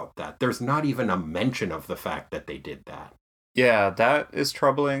anything about that. There's not even a mention of the fact that they did that. Yeah, that is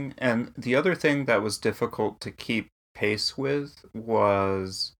troubling. And the other thing that was difficult to keep pace with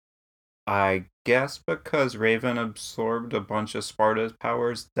was, I guess because Raven absorbed a bunch of Sparta's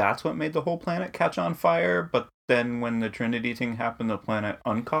powers, that's what made the whole planet catch on fire. But then when the Trinity thing happened, the planet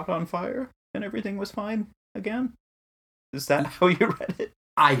uncaught on fire and everything was fine again? Is that how you read it?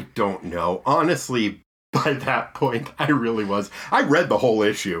 I don't know. Honestly, by that point, I really was. I read the whole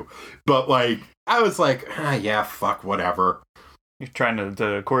issue, but like, I was like, yeah, fuck, whatever. You're trying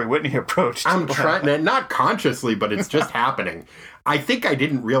the Corey Whitney approach. I'm trying to, not consciously, but it's just happening. I think I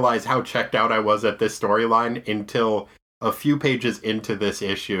didn't realize how checked out I was at this storyline until a few pages into this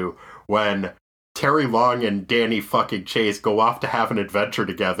issue when Terry Long and Danny fucking Chase go off to have an adventure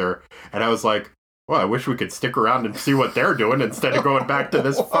together. And I was like, well, I wish we could stick around and see what they're doing instead of going back to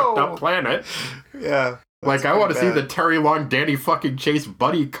this fucked up planet. Yeah. Like, I want to see the Terry Long, Danny fucking Chase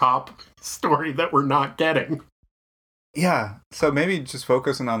buddy cop story that we're not getting. Yeah, so maybe just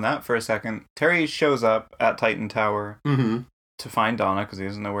focusing on that for a second. Terry shows up at Titan Tower to find Donna because he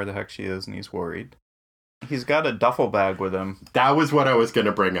doesn't know where the heck she is and he's worried. He's got a duffel bag with him. That was what I was going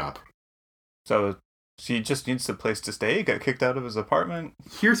to bring up. So she just needs a place to stay. He got kicked out of his apartment.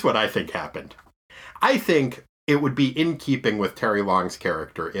 Here's what I think happened. I think it would be in keeping with Terry Long's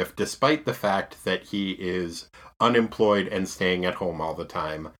character if, despite the fact that he is unemployed and staying at home all the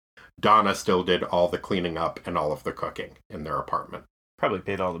time, Donna still did all the cleaning up and all of the cooking in their apartment. Probably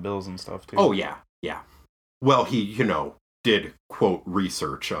paid all the bills and stuff, too. Oh, yeah, yeah. Well, he, did, quote,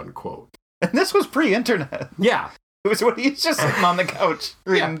 research, unquote. And this was pre-internet. Yeah. It was when he's just sitting on the couch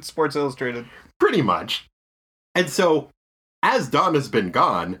reading Sports Illustrated. Pretty much. And so, as Donna's been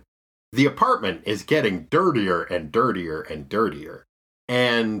gone, the apartment is getting dirtier and dirtier and dirtier.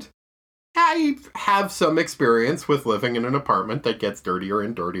 And I have some experience with living in an apartment that gets dirtier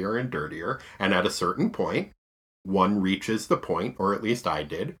and dirtier and dirtier. And at a certain point, one reaches the point, or at least I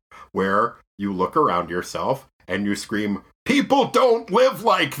did, where you look around yourself and you scream, "People don't live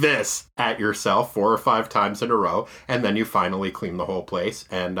like this!" at yourself 4 or 5 times in a row. And then you finally clean the whole place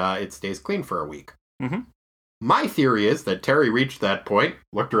and it stays clean for a week. Mm-hmm. My theory is that Terry reached that point,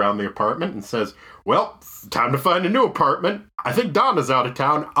 looked around the apartment, and says, well, time to find a new apartment. I think Donna's out of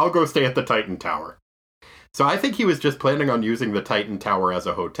town. I'll go stay at the Titan Tower. So I think he was just planning on using the Titan Tower as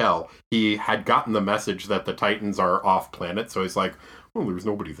a hotel. He had gotten the message that the Titans are off planet, so he's like, well, there's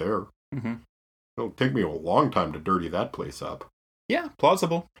nobody there. Mm-hmm. It'll take me a long time to dirty that place up. Yeah,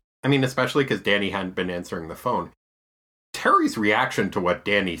 plausible. I mean, especially because Danny hadn't been answering the phone. Terry's reaction to what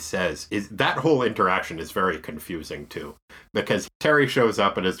Danny says is that whole interaction is very confusing too. Because Terry shows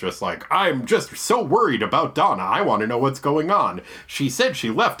up and is just like, I'm just so worried about Donna. I want to know what's going on. She said she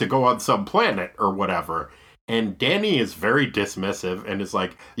left to go on some planet or whatever. And Danny is very dismissive and is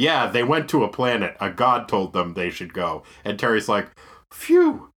like, yeah, they went to a planet. A god told them they should go. And Terry's like,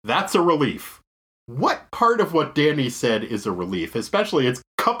 phew, that's a relief. What part of what Danny said is a relief? Especially it's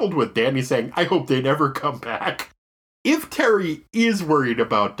coupled with Danny saying, I hope they never come back. If Terry is worried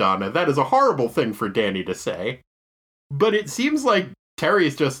about Donna, that is a horrible thing for Danny to say. But it seems like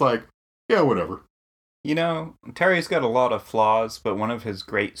Terry's just like, yeah, whatever. You know, Terry's got a lot of flaws, but one of his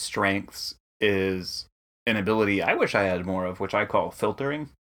great strengths is an ability I wish I had more of, which I call filtering.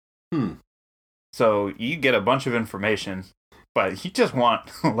 So you get a bunch of information, but you just want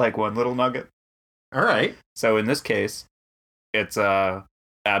like one little nugget. All right. So in this case, it's a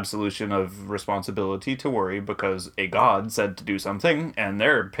absolution of responsibility to worry because a god said to do something, and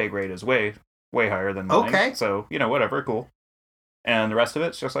their pay grade is way higher than mine. Okay. So, whatever, cool. And the rest of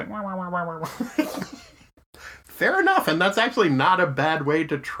it's just like, wah, wah, wah, wah, wah. Fair enough, and that's actually not a bad way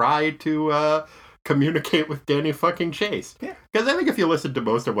to try to communicate with Danny fucking Chase. Yeah. Because I think if you listen to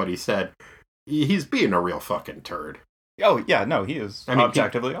most of what he said, he's being a real fucking turd. Oh, yeah, no, he is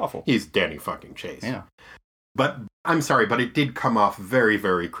objectively awful. He's Danny fucking Chase. Yeah. But, I'm sorry, but it did come off very,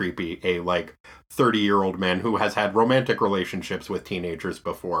 very creepy. A, 30-year-old man who has had romantic relationships with teenagers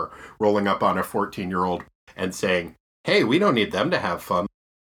before, rolling up on a 14-year-old and saying, hey, we don't need them to have fun.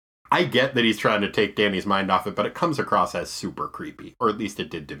 I get that he's trying to take Danny's mind off it, but it comes across as super creepy. Or at least it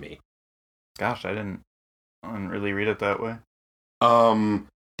did to me. Gosh, I didn't really read it that way.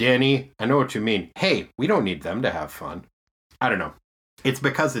 Danny, I know what you mean. Hey, we don't need them to have fun. I don't know. It's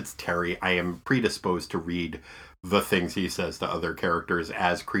because it's Terry. I am predisposed to read the things he says to other characters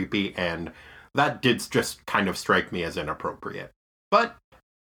as creepy, and that did just kind of strike me as inappropriate. But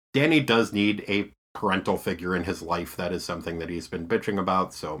Danny does need a parental figure in his life. That is something that he's been bitching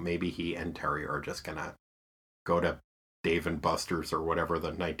about, so maybe he and Terry are just gonna go to Dave and Buster's or whatever the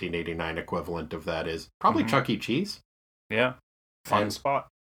 1989 equivalent of that is. Probably Chuck E. Cheese. Yeah. Fun spot.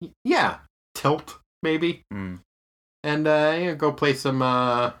 Yeah. Tilt, maybe. And go play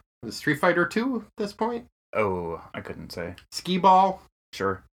some Street Fighter 2 at this point. Oh, I couldn't say. Skee ball.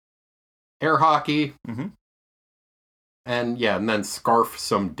 Sure. Air hockey. Mm-hmm. And then scarf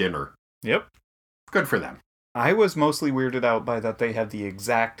some dinner. Yep. Good for them. I was mostly weirded out by that they had the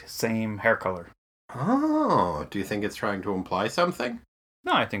exact same hair color. Oh, do you think it's trying to imply something?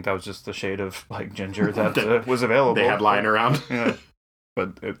 No, I think that was just the shade of ginger that was available. They had lying around. Yeah.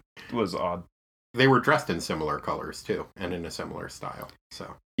 But it was odd. They were dressed in similar colors, too, and in a similar style,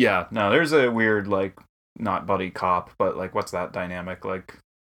 so. Yeah, no, there's a weird, not buddy cop, but, what's that dynamic?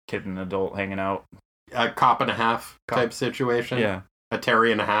 Kid and adult hanging out? A cop and a half type situation? Yeah. A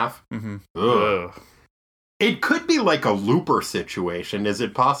Terry and a half? Mm-hmm. Ugh. It could be like a Looper situation. Is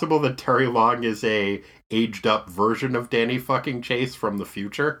it possible that Terry Long is a aged-up version of Danny fucking Chase from the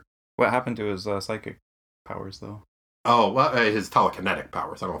future? What happened to his psychic powers, though? Oh, well, his telekinetic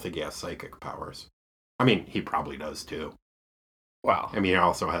powers. I don't think he has psychic powers. I mean, he probably does, too. Wow. I mean, he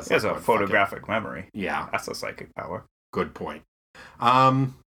also has... He has a photographic memory. Yeah. That's a psychic power. Good point. I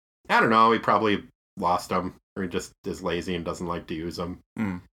don't know. He probably lost them. Or he just is lazy and doesn't like to use them.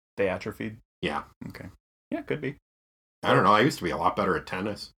 They atrophied? Yeah. Okay. Yeah, could be. I don't know. I used to be a lot better at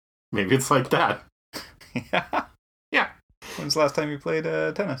tennis. Maybe it's like that. Yeah. Yeah. When's the last time you played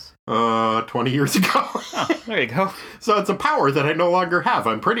tennis? 20 years ago. Oh, there you go. So it's a power that I no longer have,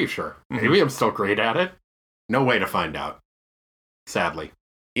 I'm pretty sure. Mm-hmm. Maybe I'm still great at it. No way to find out. Sadly.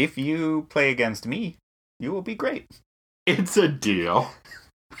 If you play against me, you will be great. It's a deal.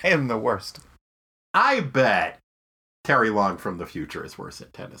 I am the worst. I bet Terry Long from the future is worse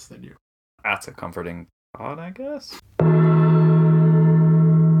at tennis than you. That's a comforting thought, I guess.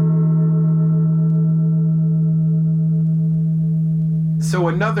 So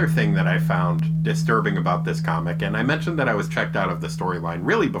another thing that I found disturbing about this comic, and I mentioned that I was checked out of the storyline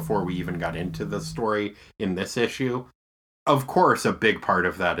really before we even got into the story in this issue. Of course, a big part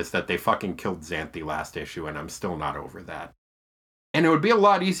of that is that they fucking killed Xanthi last issue, and I'm still not over that. And it would be a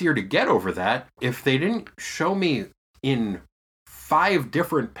lot easier to get over that if they didn't show me in 5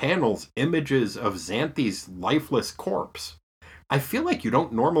 different panels images of Xanthi's lifeless corpse. I feel like you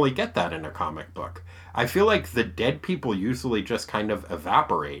don't normally get that in a comic book. I feel like the dead people usually just kind of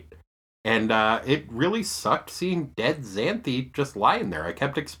evaporate. And it really sucked seeing dead Xanthi just lying there. I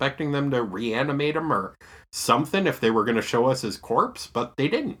kept expecting them to reanimate him or something if they were going to show us his corpse, but they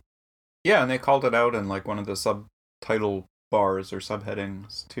didn't. Yeah, and they called it out in like one of the subtitle bars or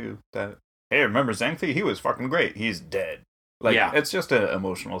subheadings too. That, hey, remember Zangfi? He was fucking great. He's dead. Like, Yeah. it's just a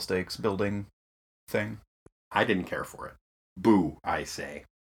emotional stakes building thing. I didn't care for it. Boo, I say.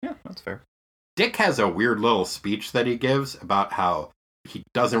 Yeah, that's fair. Dick has a weird little speech that he gives about how he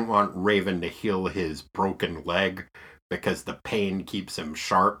doesn't want Raven to heal his broken leg because the pain keeps him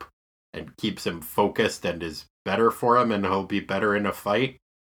sharp and keeps him focused and is better for him and he'll be better in a fight.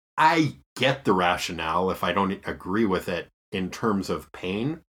 I get the rationale if I don't agree with it in terms of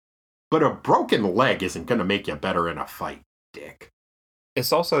pain, but a broken leg isn't going to make you better in a fight, Dick.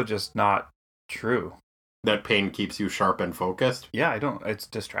 It's also just not true. That pain keeps you sharp and focused? Yeah, it's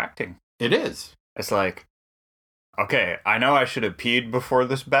distracting. It is. It's like, okay, I know I should have peed before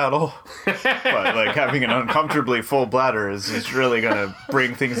this battle, but like having an uncomfortably full bladder is really gonna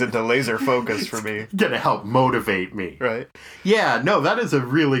bring things into laser focus for me. It's gonna help motivate me. Right? Yeah, no, that is a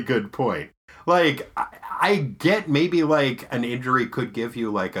really good point. Like, I get maybe like an injury could give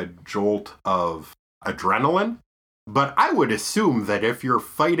you like a jolt of adrenaline, but I would assume that if you're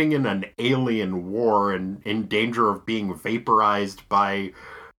fighting in an alien war and in danger of being vaporized by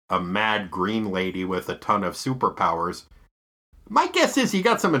a mad green lady with a ton of superpowers, my guess is you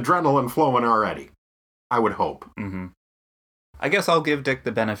got some adrenaline flowing already. I would hope. Mm-hmm. I guess I'll give Dick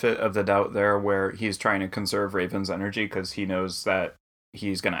the benefit of the doubt there where he's trying to conserve Raven's energy because he knows that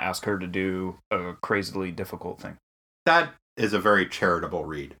he's going to ask her to do a crazily difficult thing. That is a very charitable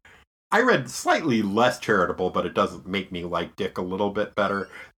read. I read slightly less charitable, but it does make me like Dick a little bit better,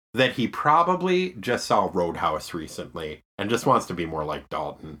 that he probably just saw Roadhouse recently and just wants to be more like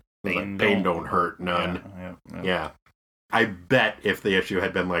Dalton. Pain don't hurt none. Yeah. I bet if the issue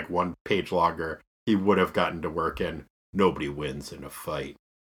had been like 1 page longer, he would have gotten to work in nobody wins in a fight.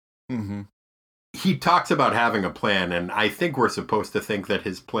 Mm-hmm. He talks about having a plan, and I think we're supposed to think that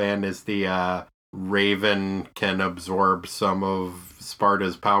his plan is the Raven can absorb some of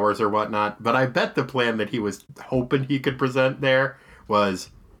Sparta's powers or whatnot, but I bet the plan that he was hoping he could present there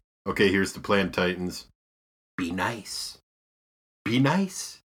was, okay, here's the plan, Titans. Be nice. Be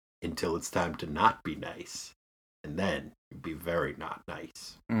nice until it's time to not be nice. And then be very not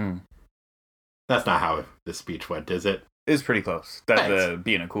nice. Mm. That's not how the speech went, is it? It's pretty close. The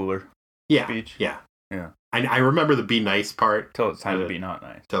being a cooler speech. Yeah. Yeah. I remember the be nice part. Till it's time to be not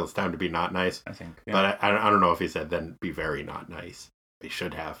nice. Till it's time to be not nice. I think. Yeah. But I don't know if he said then be very not nice. He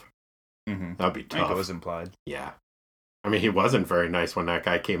should have. Mm-hmm. That'd be tough. I think it was implied. Yeah. I mean, he wasn't very nice when that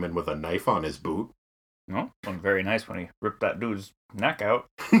guy came in with a knife on his boot. No, wasn't very nice when he ripped that dude's neck out.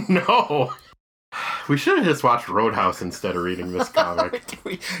 No. We should have just watched Roadhouse instead of reading this comic.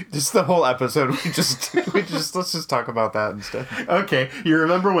 Just the whole episode, let's just talk about that instead. Okay, you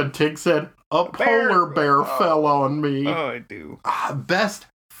remember when Tig said, a polar bear fell on me? Oh, I do. Best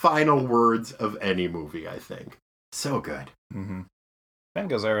final words of any movie, I think. So good. Mm-hmm. Ben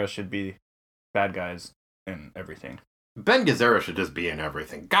Gazzara should be bad guys in everything. Ben Gazzara should just be in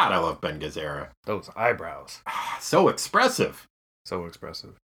everything. God, I love Ben Gazzara. Those eyebrows. So expressive. So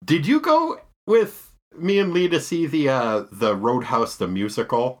expressive. Did you go with me and Lee to see the Roadhouse the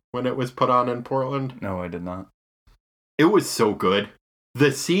musical when it was put on in Portland? No, I did not. It was so good.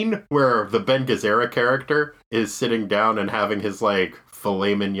 The scene where the Ben Gazzara character is sitting down and having his like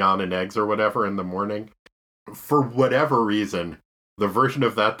filet mignon and eggs or whatever in the morning, for whatever reason, the version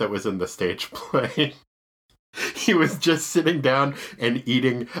of that was in the stage play, he was just sitting down and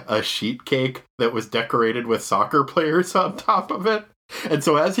eating a sheet cake that was decorated with soccer players on top of it. And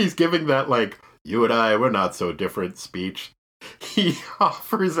so as he's giving that, like, you and I, we're not so different speech, he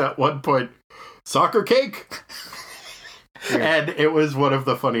offers at one point, soccer cake? And it was one of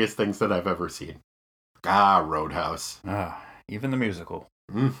the funniest things that I've ever seen. Roadhouse. Even the musical.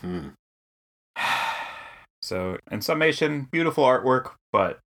 Mm-hmm. So, in summation, beautiful artwork,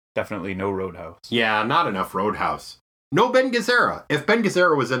 but definitely no Roadhouse. Yeah, not enough Roadhouse. No Ben Gazzara. If Ben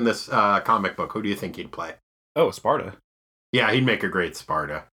Gazzara was in this comic book, who do you think he'd play? Oh, Sparta. Yeah, he'd make a great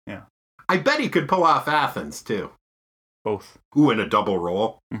Sparta. Yeah. I bet he could pull off Athens, too. Both. Ooh, in a double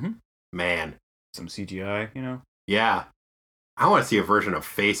role? Mm-hmm. Man. Some CGI, you know? Yeah. I want to see a version of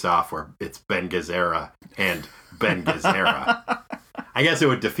Face Off where it's Ben Gazzara and Ben Gazzara. I guess it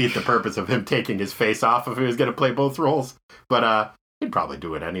would defeat the purpose of him taking his face off if he was going to play both roles. But he'd probably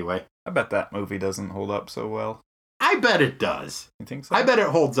do it anyway. I bet that movie doesn't hold up so well. I bet it does. You think so? I bet it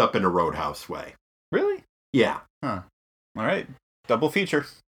holds up in a Roadhouse way. Really? Yeah. Huh. All right. Double feature.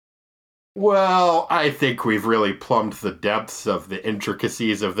 Well, I think we've really plumbed the depths of the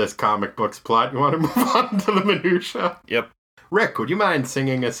intricacies of this comic book's plot. You want to move on to the minutia? Yep. Rick, would you mind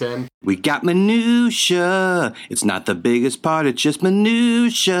singing us in? We got minutia. It's not the biggest part, it's just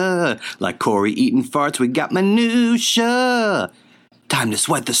minutia. Like Corey eating farts, we got minutia. Time to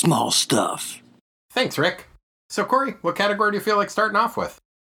sweat the small stuff. Thanks, Rick. So, Corey, what category do you feel like starting off with?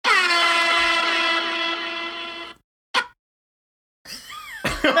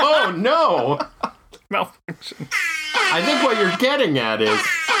 Oh, no! Malfunction. I think what you're getting at is...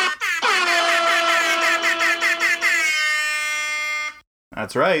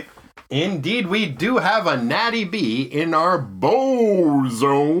 That's right. Indeed, we do have a Natty B in our Bo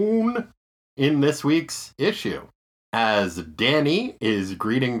Zone in this week's issue. As Danny is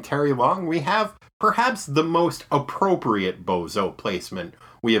greeting Terry Long, we have perhaps the most appropriate bozo placement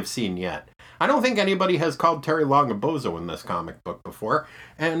we have seen yet. I don't think anybody has called Terry Long a bozo in this comic book before,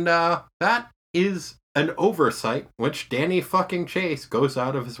 and that is an oversight which Danny fucking Chase goes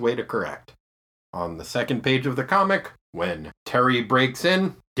out of his way to correct. On the second page of the comic, when Terry breaks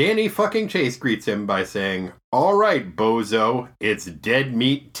in, Danny fucking Chase greets him by saying, "All right, bozo, it's Dead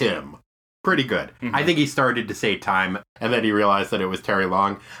Meat Tim." Pretty good. Mm-hmm. I think he started to say time, and then he realized that it was Terry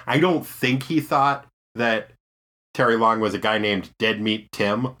Long. I don't think he thought that Terry Long was a guy named Dead Meat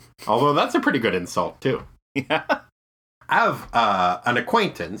Tim, although that's a pretty good insult, too. Yeah. I have an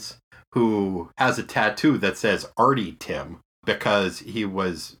acquaintance who has a tattoo that says Artie Tim, because he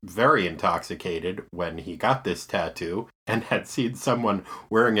was very intoxicated when he got this tattoo and had seen someone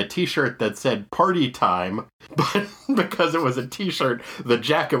wearing a t-shirt that said party time, but because it was a t-shirt, the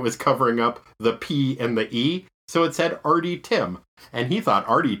jacket was covering up the P and the E, so it said Artie Tim. And he thought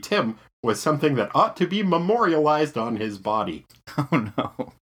Artie Tim was something that ought to be memorialized on his body. Oh,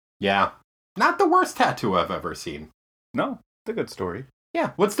 no. Yeah. Not the worst tattoo I've ever seen. No, it's a good story.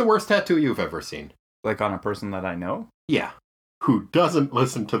 Yeah. What's the worst tattoo you've ever seen? Like on a person that I know? Yeah. Who doesn't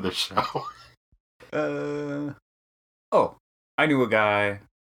listen to the show. Oh, I knew a guy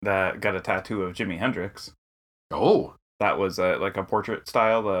that got a tattoo of Jimi Hendrix. Oh. That was like a portrait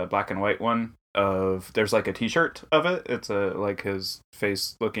style, the black and white one. There's like a t-shirt of it. It's like his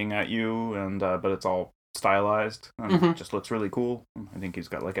face looking at you, and but it's all stylized. It just looks really cool. I think he's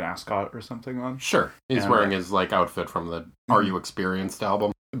got like an ascot or something on. Sure. He's wearing his like outfit from the Are You Experienced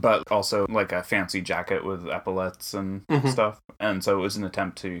album. But also like a fancy jacket with epaulets and stuff. And so it was an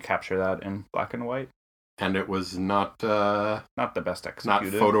attempt to capture that in black and white. And it was not the best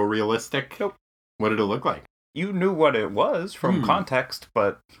executed. Not photorealistic? Nope. What did it look like? You knew what it was from context,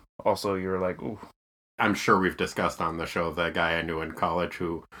 but also you're like, ooh. I'm sure we've discussed on the show the guy I knew in college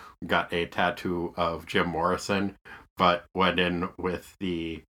who got a tattoo of Jim Morrison, but went in with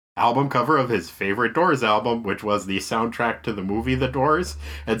the album cover of his favorite Doors album, which was the soundtrack to the movie The Doors.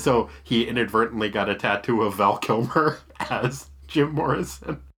 And so he inadvertently got a tattoo of Val Kilmer as Jim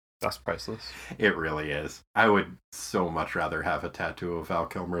Morrison. That's priceless. It really is. I would so much rather have a tattoo of Val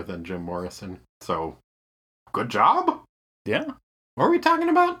Kilmer than Jim Morrison. So, good job. Yeah. What are we talking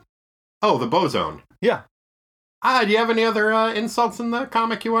about? Oh, the Bozone. Yeah. Do you have any other insults in the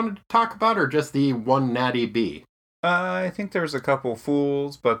comic you wanted to talk about, or just the one Natty B? I think there's a couple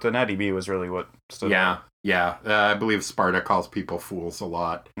fools, but the Natty B was really what stood out. Yeah. I believe Sparta calls people fools a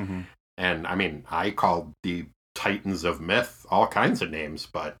lot. Mm-hmm. And, I mean, I called the Titans of Myth all kinds of names,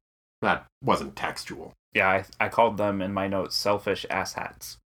 but that wasn't textual. Yeah, I called them in my notes selfish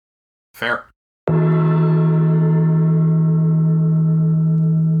asshats. Fair.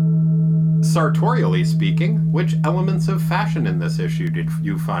 Sartorially speaking, which elements of fashion in this issue did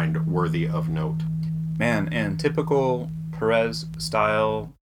you find worthy of note? Man, in typical Perez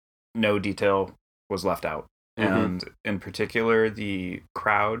style, no detail was left out. Mm-hmm. And in particular, the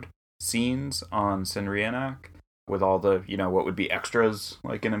crowd scenes on Cinrianac with all the, what would be extras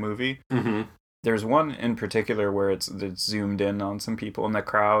like in a movie. Mm-hmm. There's one in particular where it's zoomed in on some people in the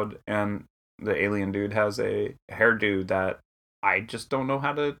crowd, and the alien dude has a hairdo that I just don't know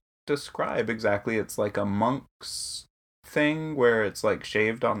how to describe exactly. It's like a monk's thing where it's like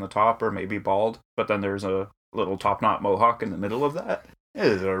shaved on the top or maybe bald, but then there's a little top knot mohawk in the middle of that. It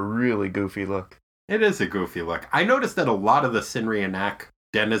is a really goofy look. It is a goofy look. I noticed that a lot of the Cinrianac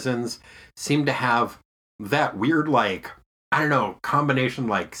denizens seem to have that weird, combination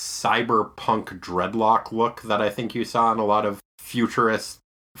like cyberpunk dreadlock look that I think you saw in a lot of futurist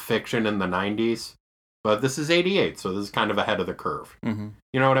fiction in the 90s. But this is 88, so this is kind of ahead of the curve. Mm-hmm.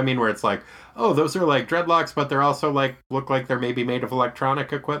 You know what I mean? Where it's like, oh, those are like dreadlocks, but they're also look like they're maybe made of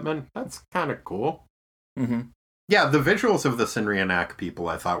electronic equipment. That's kind of cool. Mm-hmm. Yeah, the visuals of the Cinrianac people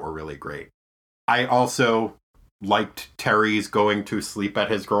I thought were really great. I also liked Terry's going to sleep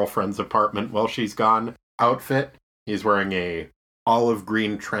at his girlfriend's apartment while she's gone outfit. He's wearing a olive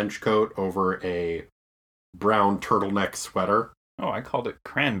green trench coat over a brown turtleneck sweater. Oh, I called it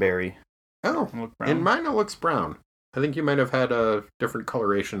cranberry. Oh, It looked brown. in mine it looks brown. I think you might have had a different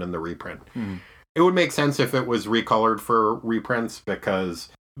coloration in the reprint. It would make sense if it was recolored for reprints, because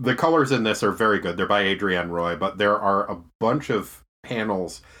the colors in this are very good. They're by Adrienne Roy, but there are a bunch of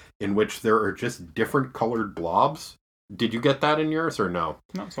panels in which there are just different colored blobs. Did you get that in yours or no?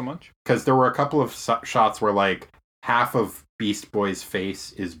 Not so much. Because there were a couple of shots where, like, half of Beast Boy's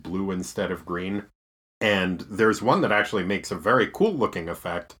face is blue instead of green. And there's one that actually makes a very cool looking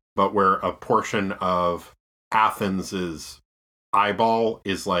effect, but where a portion of Athens's eyeball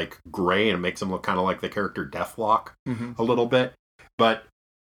is like gray and it makes him look kind of like the character Deathlock a little bit. But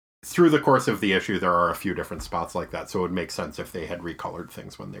through the course of the issue, there are a few different spots like that, so it would make sense if they had recolored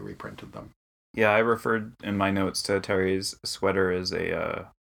things when they reprinted them. Yeah, I referred in my notes to Terry's sweater as a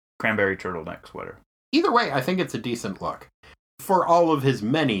cranberry turtleneck sweater. Either way, I think it's a decent look. For all of his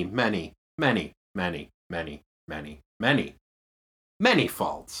many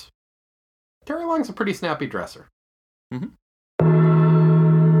faults, Terry Long's a pretty snappy dresser.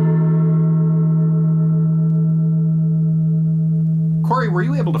 Corey, were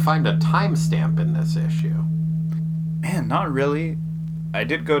you able to find a timestamp in this issue? Man, not really. I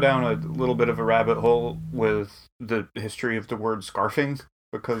did go down a little bit of a rabbit hole with the history of the word scarfing,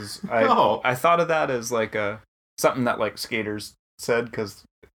 because I thought of that as like something that like skaters said, because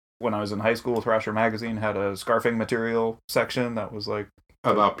when I was in high school, Thrasher Magazine had a scarfing material section that was like...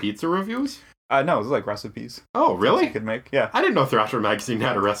 About pizza reviews? No, it was like recipes. Oh, really? You could make, yeah. I didn't know Thrasher Magazine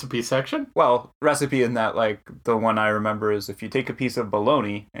had a recipe section. Well, recipe in that, like, the one I remember is if you take a piece of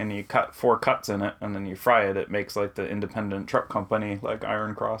bologna and you cut 4 cuts in it and then you fry it, it makes, like, the independent truck company, like,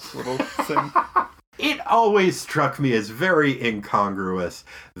 Iron Cross little thing. It always struck me as very incongruous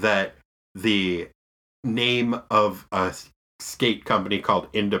that the name of a skate company called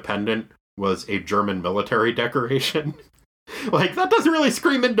Independent was a German military decoration. Like, that doesn't really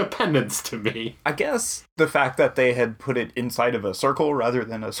scream independence to me. I guess the fact that they had put it inside of a circle rather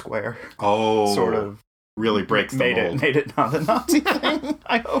than a square. Oh. Sort of. Really breaks the mold. Made it not a Nazi thing,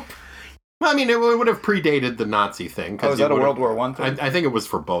 I hope. Well, I mean, it would have predated the Nazi thing. Oh, is that a World War I thing? I think it was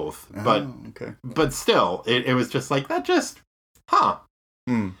for both. But, okay. But still, it was just like, that just, huh.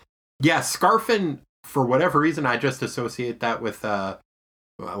 Yeah, scarfing, for whatever reason, I just associate that with,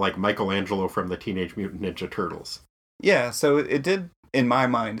 like, Michelangelo from the Teenage Mutant Ninja Turtles. Yeah, so it did, in my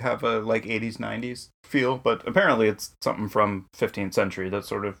mind, have a, like, 80s, 90s feel, but apparently it's something from 15th century that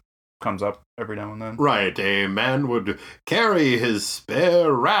sort of comes up every now and then. Right, a man would carry his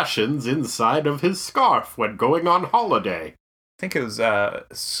spare rations inside of his scarf when going on holiday. I think it was,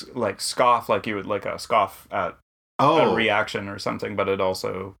 like, scoff, like you would, like, scoff at a reaction or something, but it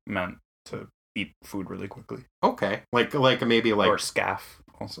also meant to eat food really quickly. Okay. Like maybe like... Or scaff,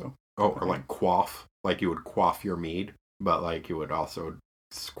 also. Oh, or like quaff. Like you would quaff your mead, but like you would also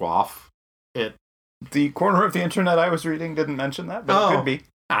squaff it. The corner of the internet I was reading didn't mention that, but it could be.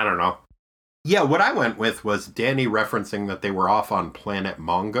 I don't know. Yeah, what I went with was Danny referencing that they were off on Planet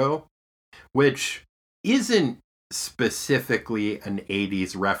Mongo, which isn't specifically an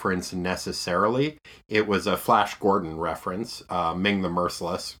 80s reference necessarily. It was a Flash Gordon reference. Ming the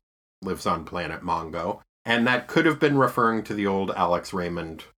Merciless lives on Planet Mongo. And that could have been referring to the old Alex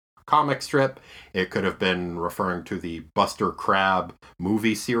Raymond comic strip. It could have been referring to the Buster Crabbe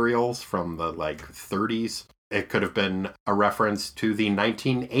movie serials from the, like, 30s. It could have been a reference to the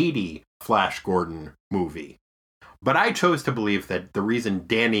 1980 Flash Gordon movie. But I chose to believe that the reason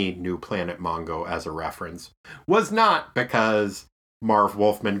Danny knew Planet Mongo as a reference was not because Marv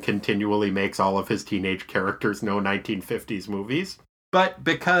Wolfman continually makes all of his teenage characters know 1950s movies, but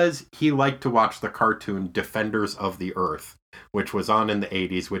because he liked to watch the cartoon Defenders of the Earth, which was on in the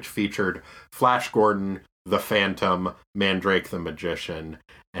 80s, which featured Flash Gordon, the Phantom, Mandrake the Magician,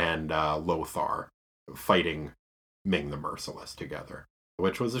 and Lothar fighting Ming the Merciless together,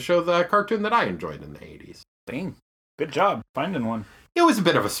 which was the cartoon that I enjoyed in the 80s. Dang. Good job finding one. It was a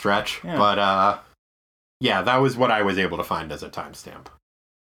bit of a stretch, but yeah, that was what I was able to find as a timestamp.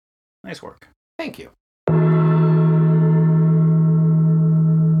 Nice work. Thank you.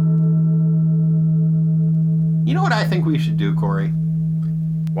 You know what I think we should do, Corey?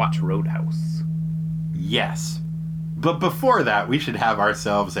 Watch Roadhouse. Yes. But before that, we should have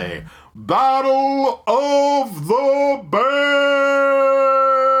ourselves a Battle of the Band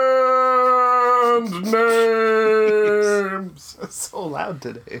Names! It's so loud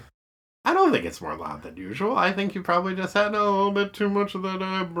today. I don't think it's more loud than usual. I think you probably just had a little bit too much of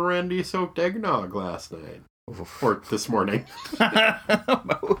that brandy-soaked eggnog last night. Oof. Or this morning.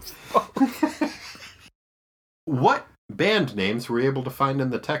 What band names were you able to find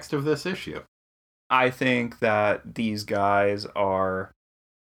in the text of this issue? I think that these guys are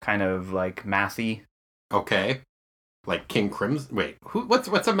kind of like mathy. Okay. Like King Crimson. Wait,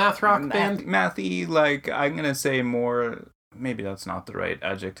 what's a math rock band? Mathy, like, I'm going to say more, maybe that's not the right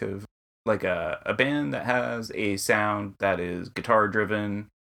adjective. Like a band that has a sound that is guitar driven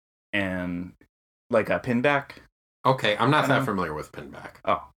and like a Pinback. Okay, I'm not that familiar with Pinback.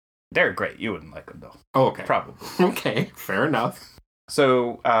 Oh, they're great. You wouldn't like them though. Oh, okay. Probably. Okay, fair enough.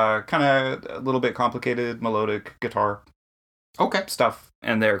 So, kind of a little bit complicated melodic guitar Okay. stuff,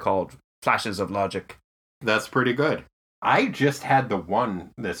 and they're called Flashes of Logic. That's pretty good. I just had the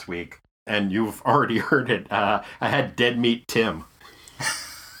one this week, and you've already heard it. I had Dead Meat Tim.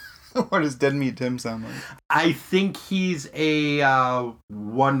 What does Dead Meat Tim sound like? I think he's a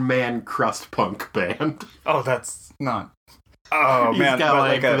one-man crust punk band. Oh, that's not... Oh, He's man, got,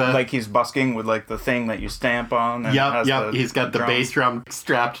 but like, like he's busking with like the thing that you stamp on. And Yep. He's got the bass drum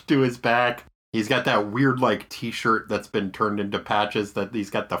strapped to his back. He's got that weird like t-shirt that's been turned into patches that he's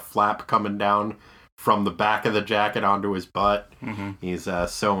got the flap coming down from the back of the jacket onto his butt. Mm-hmm. He's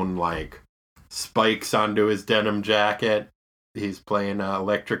sewn like spikes onto his denim jacket. He's playing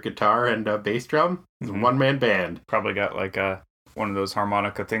electric guitar and bass drum. It's a one-man band. Probably got like one of those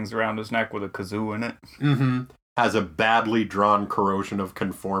harmonica things around his neck with a kazoo in it. Mm-hmm. Has a badly drawn Corrosion of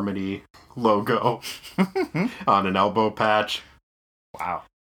Conformity logo on an elbow patch. Wow.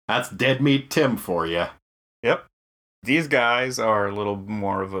 That's Dead Meat Tim for you. Yep. These guys are a little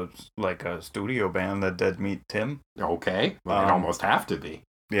more of a studio band than Dead Meat Tim. Okay. Well, they almost have to be.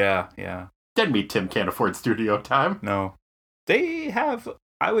 Yeah. Dead Meat Tim can't afford studio time. No. They have,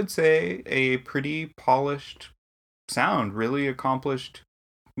 I would say, a pretty polished sound, really accomplished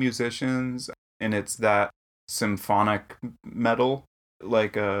musicians, and it's that symphonic metal,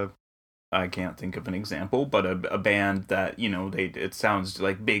 like I can't think of an example, but a band that, it sounds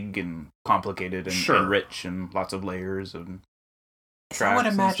like big and complicated and, sure. and rich and lots of layers and Is tracks that what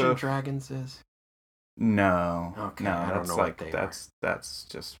and Imagine stuff. Dragons is? No. Okay, No, I don't that's know like what they that's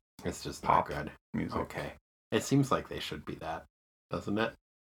just It's just pop not good. music. Okay. It seems like they should be that, doesn't it?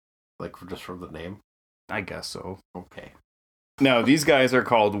 Like just from the name? I guess so. Okay. No, these guys are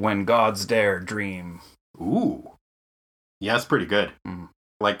called When Gods Dare Dream. Ooh. Yeah, it's pretty good. Mm.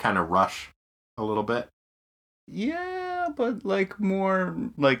 Like kind of Rush a little bit. Yeah, but like more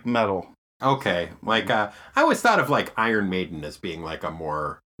like metal. Okay. Like I always thought of like Iron Maiden as being like a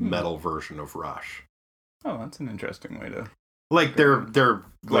more metal version of Rush. Oh, that's an interesting way to... Like they're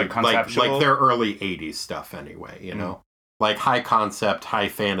Like conceptual? like their early 80s stuff anyway, you know? Like high concept, high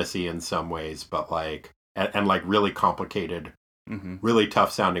fantasy in some ways, but like and like really complicated, really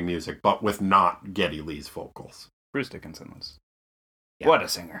tough sounding music, but with not Geddy Lee's vocals. Bruce Dickinson was... Yeah. What a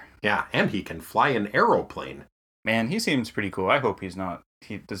singer. Yeah, and he can fly an aeroplane. Man, he seems pretty cool. I hope he's not...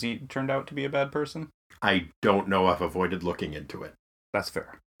 Does he turn out to be a bad person? I don't know. I've avoided looking into it. That's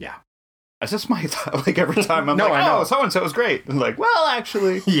fair. Yeah. That's just my thought. Like every time I'm No, like, I know. oh, so-and-so is great. And like, well,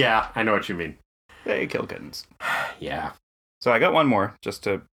 actually, Yeah, I know what you mean. they kill kittens. Yeah. So I got one more, just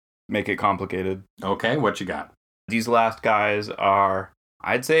to make it complicated. Okay, what you got? These last guys are...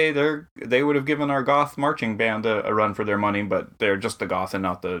 I'd say they would have given our goth marching band a run for their money, but they're just the goth and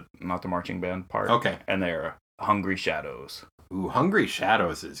not the marching band part. Okay. And they're Hungry Shadows. Ooh, Hungry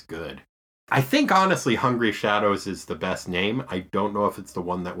Shadows is good. I think, honestly, Hungry Shadows is the best name. I don't know if it's the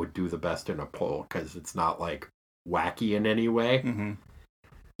one that would do the best in a poll, because it's not, like, wacky in any way. Mm-hmm.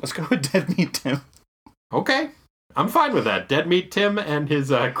 Let's go with Dead Meat Tim. Okay. I'm fine with that. Dead Meat Tim and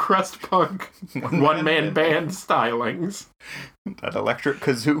his crust punk one-man band stylings. That electric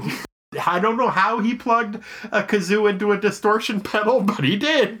kazoo. I don't know how he plugged a kazoo into a distortion pedal, but he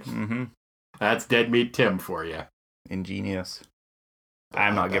did. Mm-hmm. That's Dead Meat Tim for you. Ingenious.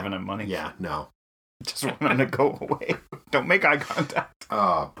 I'm not giving him money. Yeah, no. Just want him to go away. Don't make eye contact.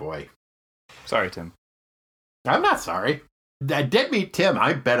 Oh, boy. Sorry, Tim. I'm not sorry. Dead Meat Tim,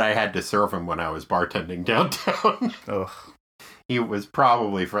 I bet I had to serve him when I was bartending downtown. Ugh. He was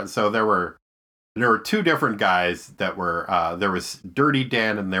probably so there were two different guys that were there was Dirty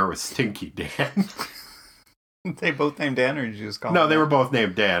Dan and there was Stinky Dan. They both named Dan, or did you just call No, him they that? were both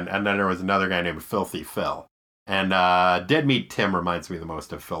named Dan, and then there was another guy named Filthy Phil. And Dead Meat Tim reminds me the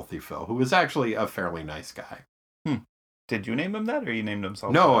most of Filthy Phil, who was actually a fairly nice guy. Did you name him that, or you named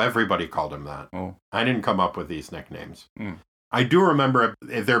himself? No, everybody called him that. Oh. I didn't come up with these nicknames. I do remember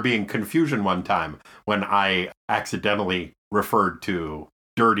there being confusion one time when I accidentally referred to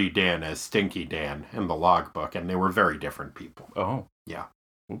Dirty Dan as Stinky Dan in the logbook, and they were very different people. Oh. Yeah.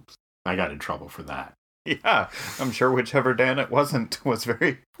 Oops. I got in trouble for that. Yeah, I'm sure whichever Dan it wasn't was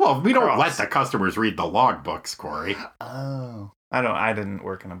very... Well, we don't Cross. let the customers read the logbooks, Corey. Oh. I didn't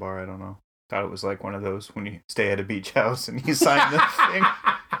work in a bar, I don't know. thought it was like one of those when you stay at a beach house and you sign the thing.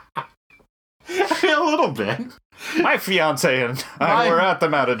 A little bit. My fiance and I were at the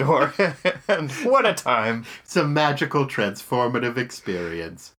Matador, and what a time. It's a magical, transformative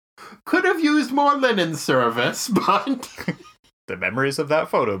experience. Could have used more linen service, but... The memories of that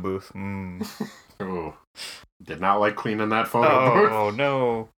photo booth. Oh, did not like cleaning that photo booth. Oh,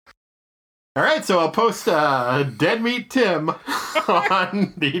 no. All right, so I'll post Dead Meat Tim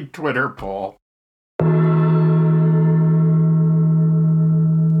on the Twitter poll.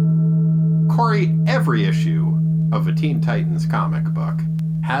 Corey, every issue of a Teen Titans comic book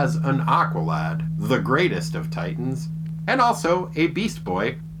has an Aqualad, the greatest of Titans, and also a Beast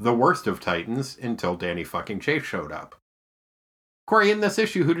Boy, the worst of Titans, until Danny fucking Chase showed up. Corey, in this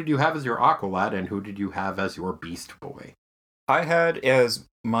issue, who did you have as your Aqualad, and who did you have as your Beast Boy? I had as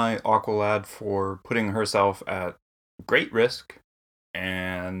my Aqualad for putting herself at great risk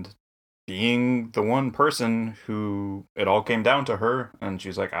and being the one person who it all came down to her, and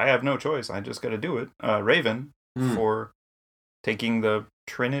she's like, I have no choice, I just gotta do it. Raven, for taking the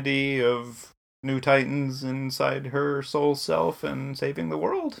trinity of New Titans inside her soul self and saving the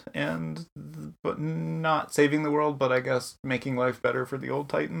world, but not saving the world, but I guess making life better for the old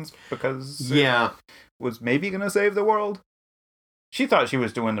Titans, because it was maybe gonna save the world. She thought she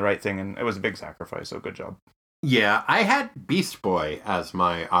was doing the right thing, and it was a big sacrifice, so good job. Yeah, I had Beast Boy as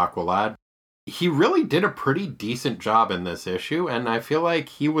my Aqualad. He really did a pretty decent job in this issue, and I feel like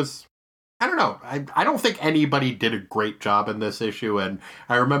he was... I don't know. I don't think anybody did a great job in this issue, and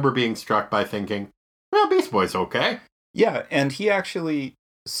I remember being struck by thinking, well, Beast Boy's okay. Yeah, and he actually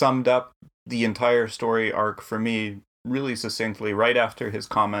summed up the entire story arc for me really succinctly right after his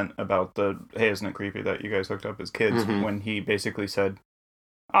comment about the, hey, isn't it creepy that you guys hooked up as kids, when he basically said,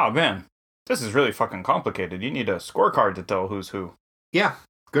 oh, man, this is really fucking complicated. You need a scorecard to tell who's who. Yeah,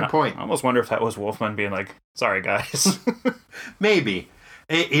 good point. I almost wonder if that was Wolfman being like, sorry, guys. Maybe.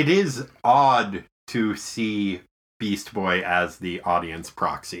 It is odd to see Beast Boy as the audience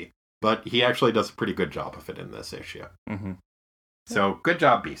proxy, but he actually does a pretty good job of it in this issue. So, good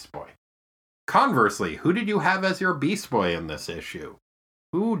job, Beast Boy. Conversely, who did you have as your Beast Boy in this issue?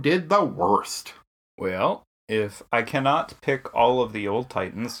 Who did the worst? Well, if I cannot pick all of the old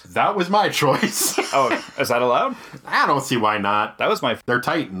Titans... That was my choice. Oh, is that allowed? I don't see why not. That was my... They're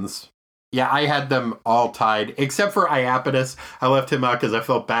Titans. Yeah, I had them all tied, except for Iapetus. I left him out because I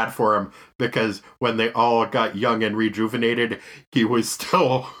felt bad for him, because when they all got young and rejuvenated, he was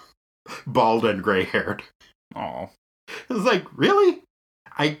still bald and gray-haired. Oh. It was like, really?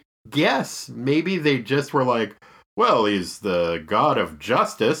 I guess maybe they just were like, well, he's the god of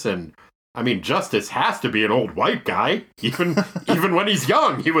justice, and I mean, Justice has to be an old white guy. Even when he's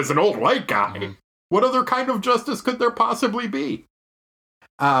young, he was an old white guy. What other kind of justice could there possibly be?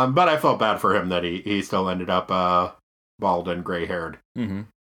 But I felt bad for him that he still ended up bald and gray-haired.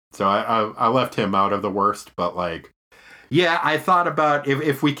 So I left him out of the worst, but like, yeah, I thought about,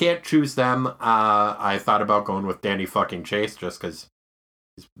 if we can't choose them, I thought about going with Danny fucking Chase, just because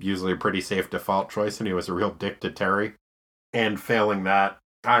he's usually a pretty safe default choice, and he was a real dick to Terry. And failing that,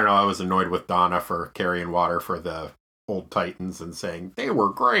 I don't know, I was annoyed with Donna for carrying water for the old Titans and saying they were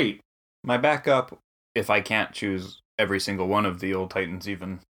great. My backup, if I can't choose every single one of the old Titans,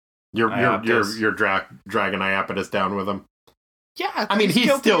 even you're dragging Iapetus down with him. Yeah, I mean, he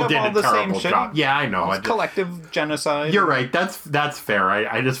still did a terrible job. Yeah, I know. It's collective genocide. You're right. That's fair.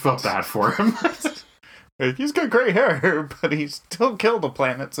 I just felt bad for him. He's got gray hair, but he still killed the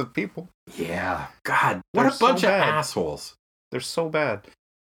planets of people. Yeah, God, what a bunch of assholes. They're so bad.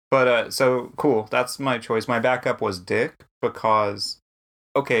 But so cool. That's my choice. My backup was Dick, because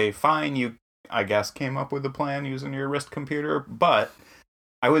okay, fine, you I guess came up with a plan using your wrist computer, but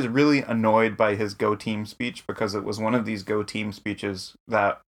I was really annoyed by his Go Team speech, because it was one of these Go Team speeches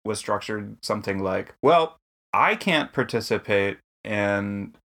that was structured something like, well, I can't participate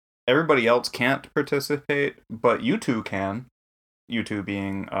and everybody else can't participate, but you two can. You two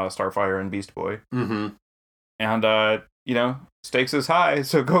being Starfire and Beast Boy. And, stakes is high,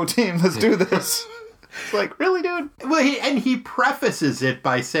 so Go Team, let's do this. It's like, really, dude? Well, he prefaces it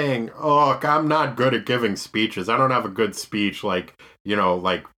by saying, oh, I'm not good at giving speeches. I don't have a good speech like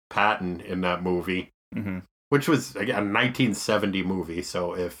Patton in that movie. Which was, again, a 1970 movie,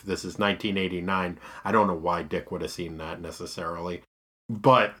 so if this is 1989, I don't know why Dick would have seen that necessarily.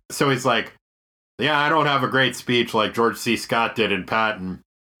 But, so he's like, yeah, I don't have a great speech like George C. Scott did in Patton,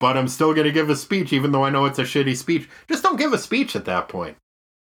 but I'm still going to give a speech even though I know it's a shitty speech. Just don't give a speech at that point.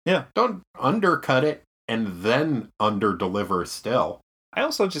 Yeah. Don't undercut it and then under-deliver still. I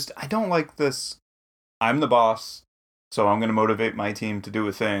also I don't like this, I'm the boss, so I'm going to motivate my team to do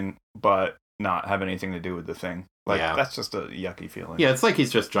a thing, but not have anything to do with the thing. Like, Yeah. that's just a yucky feeling. Yeah, it's like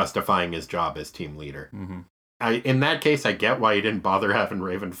he's just justifying his job as team leader. Mm-hmm. In that case, I get why he didn't bother having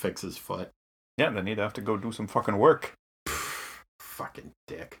Raven fix his foot. Yeah, then he'd have to go do some fucking work. Fucking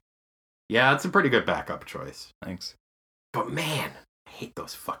dick. Yeah, it's a pretty good backup choice. Thanks. But man, I hate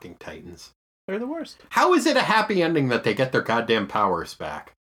those fucking Titans. They're the worst. How is it a happy ending that they get their goddamn powers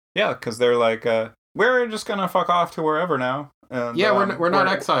back? Yeah, because they're like, we're just gonna fuck off to wherever now. And, Yeah, we're not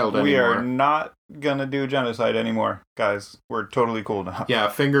exiled we anymore. are not gonna do genocide anymore, guys. We're totally cool now. Yeah,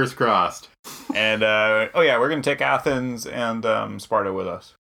 fingers crossed. And, we're gonna take Athens and Sparta with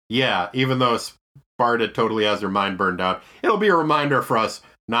us. Yeah, even though Sparta totally has their mind burned out, it'll be a reminder for us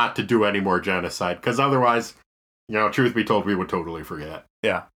not to do any more genocide, because otherwise, truth be told, we would totally forget.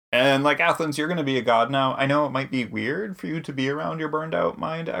 Yeah. And, like, Athens, you're going to be a god now. I know it might be weird for you to be around your burned-out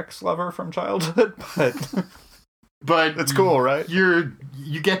mind ex-lover from childhood, but... But it's cool, right? You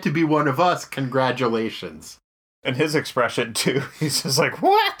get to be one of us. Congratulations. And his expression, too. He's just like,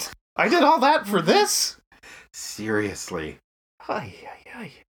 what? I did all that for this? Seriously. Ay.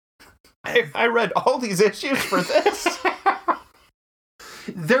 I read all these issues for this.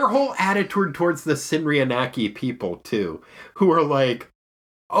 Their whole attitude towards the Sinrianaki people, too, who are like,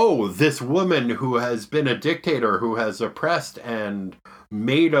 oh, this woman who has been a dictator, who has oppressed and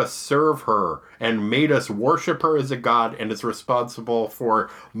made us serve her and made us worship her as a god and is responsible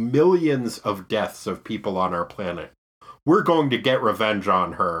for millions of deaths of people on our planet. We're going to get revenge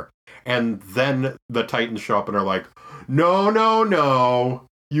on her. And then the Titans show up and are like, no.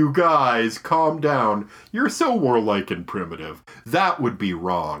 You guys, calm down. You're so warlike and primitive. That would be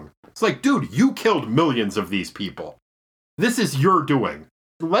wrong. It's like, dude, you killed millions of these people. This is your doing.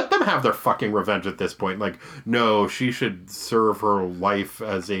 Let them have their fucking revenge at this point. Like, no, she should serve her life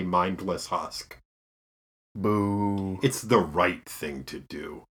as a mindless husk. Boo. It's the right thing to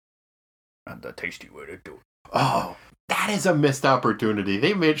do. And the tasty way to do it. Oh, that is a missed opportunity.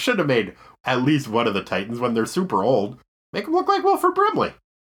 They should have made at least one of the Titans, when they're super old, make them look like Wilford Brimley.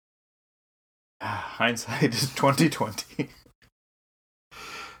 Hindsight is 2020.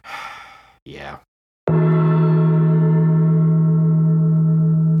 Yeah.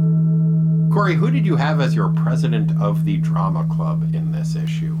 Corey, who did you have as your president of the drama club in this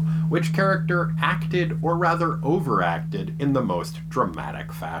issue? Which character acted, or rather overacted, in the most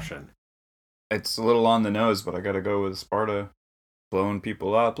dramatic fashion? It's a little on the nose, but I gotta go with Sparta. Blowing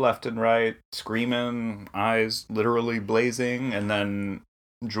people up left and right, screaming, eyes literally blazing, and then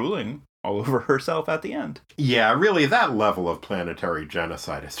drooling all over herself at the end. Yeah, really, that level of planetary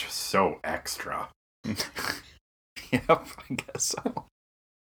genocide is just so extra. Yep, I guess so.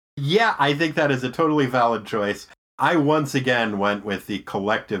 Yeah, I think that is a totally valid choice. I once again went with the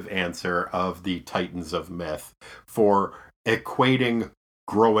collective answer of the Titans of Myth for equating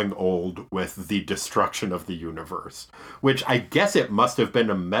growing old with the destruction of the universe, which I guess it must have been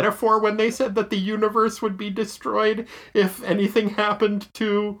a metaphor when they said that the universe would be destroyed if anything happened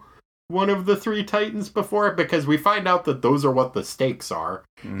to one of the three Titans before, because we find out that those are what the stakes are,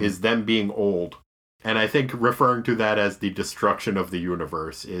 is them being old. And I think referring to that as the destruction of the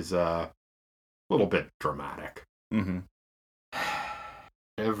universe is a little bit dramatic. Mm-hmm.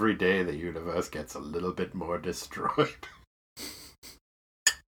 Every day the universe gets a little bit more destroyed.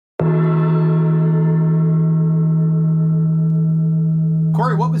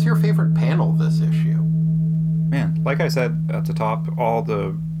 Corey, what was your favorite panel this issue? Man, like I said at the top, all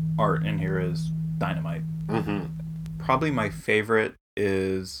the art in here is dynamite. Mm-hmm. Probably my favorite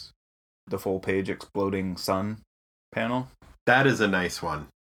is the full page exploding sun panel. That is a nice one.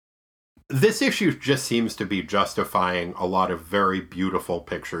 This issue just seems to be justifying a lot of very beautiful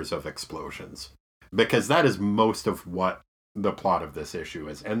pictures of explosions, because that is most of what the plot of this issue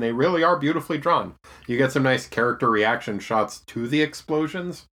is, and they really are beautifully drawn. You get some nice character reaction shots to the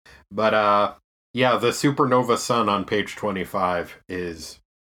explosions, but yeah, the supernova sun on page 25 is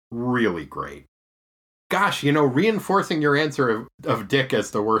really great. Gosh, reinforcing your answer of Dick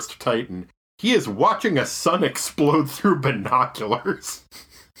as the worst Titan, he is watching a sun explode through binoculars.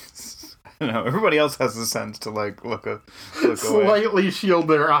 I know, everybody else has the sense to, like, look away. Slightly shield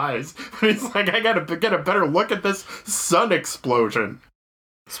their eyes. But he's like, I gotta get a better look at this sun explosion.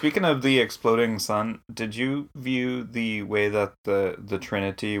 Speaking of the exploding sun, did you view the way that the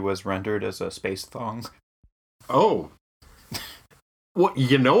Trinity was rendered as a space thong? Oh. Well,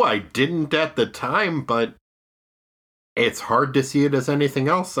 I didn't at the time, but it's hard to see it as anything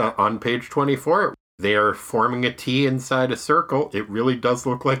else on page 24. They are forming a T inside a circle. It really does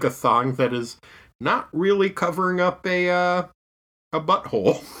look like a thong that is not really covering up a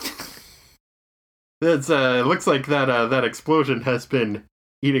butthole. It looks like that explosion has been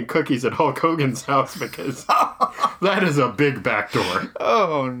eating cookies at Hulk Hogan's house because that is a big backdoor.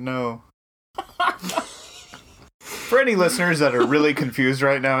 Oh, no. For any listeners that are really confused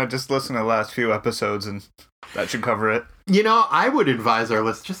right now, just listen to the last few episodes and that should cover it. You know, I would advise our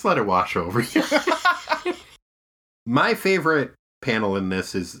list, just let it wash over you. My favorite panel in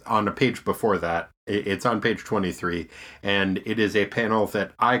this is on a page before that. It's on page 23, and it is a panel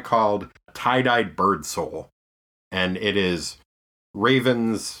that I called Tie-Dyed Bird Soul. And it is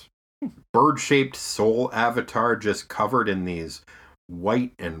Raven's bird-shaped soul avatar just covered in these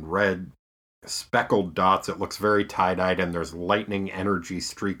white and red speckled dots. It looks very tie-dyed, and there's lightning energy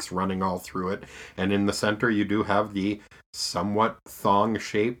streaks running all through it. And in the center, you do have the somewhat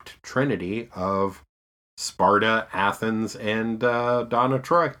thong-shaped trinity of Sparta, Athens, and Donna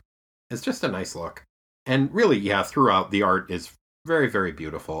Troy. It's just a nice look. And really, yeah, throughout, the art is very, very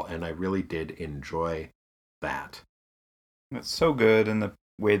beautiful, and I really did enjoy that. It's so good, and the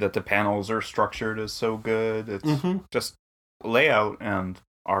way that the panels are structured is so good. It's just layout and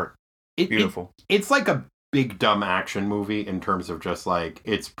art. Beautiful. It's like a big dumb action movie in terms of just like,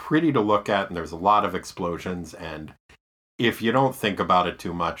 it's pretty to look at, and there's a lot of explosions, and if you don't think about it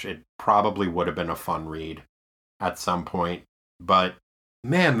too much, it probably would have been a fun read at some point. But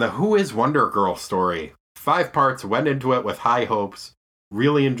man, the Who is Wonder Girl story, 5 parts, went into it with high hopes,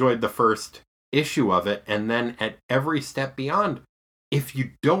 really enjoyed the first issue of it, and then at every step beyond, if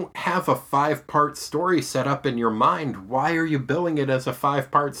you don't have a 5-part story set up in your mind, why are you billing it as a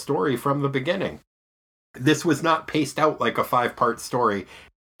 5-part story from the beginning? This was not paced out like a 5-part story,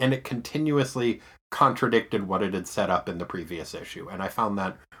 and it continuously contradicted what it had set up in the previous issue, and I found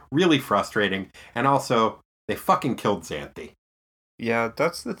that really frustrating. And also, they fucking killed Xanthi. Yeah,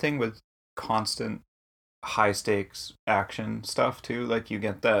 that's the thing with constant high-stakes action stuff, too. Like, you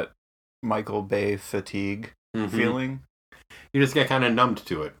get that Michael Bay fatigue feeling. You just get kind of numbed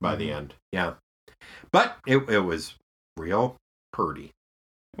to it by the end. Yeah. But it was real purdy.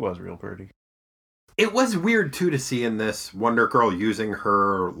 It was real purdy. It was weird, too, to see in this Wonder Girl using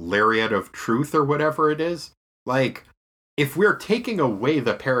her Lariat of Truth or whatever it is. Like, if we're taking away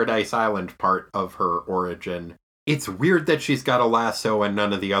the Paradise Island part of her origin, it's weird that she's got a lasso and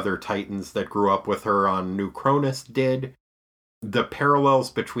none of the other Titans that grew up with her on New Cronus did. The parallels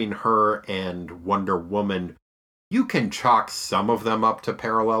between her and Wonder Woman, you can chalk some of them up to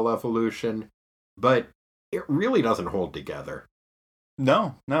parallel evolution, but it really doesn't hold together.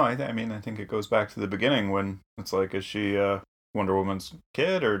 No, I mean, I think it goes back to the beginning when it's like, is she Wonder Woman's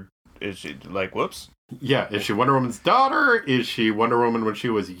kid, or is she, like, whoops? Yeah, is she Wonder Woman's daughter? Is she Wonder Woman when she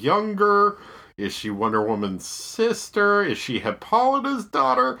was younger? Is she Wonder Woman's sister? Is she Hippolyta's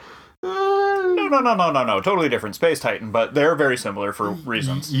daughter? No. Totally different Space Titan, but they're very similar for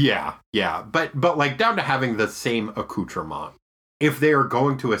reasons. Yeah. But like down to having the same accoutrement. If they are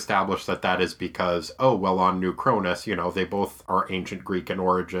going to establish that is because, on New Cronus, they both are ancient Greek in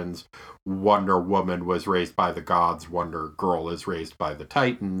origins. Wonder Woman was raised by the gods. Wonder Girl is raised by the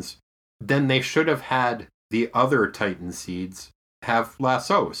Titans. Then they should have had the other Titan seeds have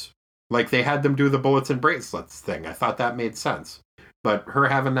lassos. Like they had them do the bullets and bracelets thing. I thought that made sense. But her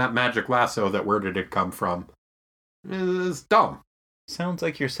having that magic lasso, that where did it come from, is dumb. Sounds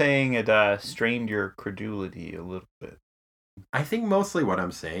like you're saying it strained your credulity a little bit. I think mostly what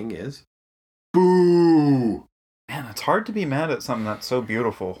I'm saying is, boo! Man, it's hard to be mad at something that's so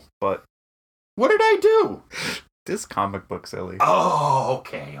beautiful, but... What did I do? This comic book silly. Oh,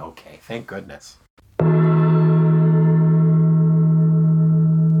 okay. Thank goodness.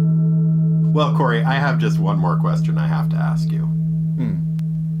 Well, Corey, I have just one more question I have to ask you.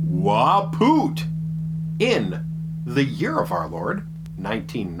 Wapoot! In the year of our Lord,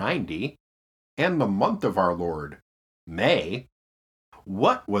 1990, and the month of our Lord, May,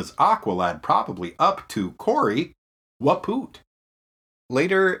 what was Aqualad probably up to, Corey? Wapoot?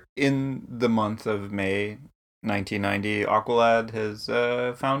 Later in the month of May 1990, Aqualad has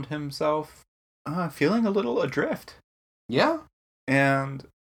found himself feeling a little adrift. Yeah? And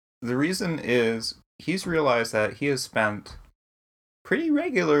the reason is he's realized that he has spent pretty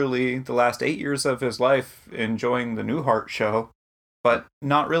regularly the last 8 years of his life enjoying the Newhart show, but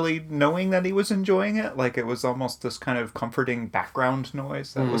not really knowing that he was enjoying it. Like, it was almost this kind of comforting background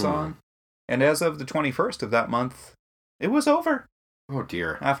noise that was on. And as of the 21st of that month, it was over. Oh,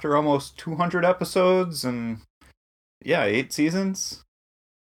 dear. After almost 200 episodes and, 8 seasons.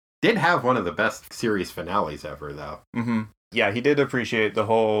 Did have one of the best series finales ever, though. Yeah, he did appreciate the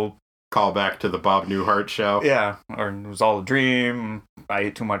whole... callback to the Bob Newhart show. Yeah, or it was all a dream. I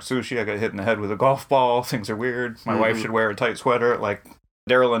ate too much sushi. I got hit in the head with a golf ball. Things are weird. My wife should wear a tight sweater. Like,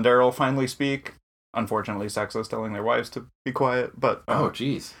 Daryl and Daryl finally speak. unfortunately sexist, telling their wives to be quiet. But oh,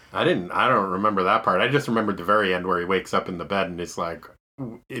 geez, I don't remember that part. I just remembered the very end where he wakes up in the bed and is like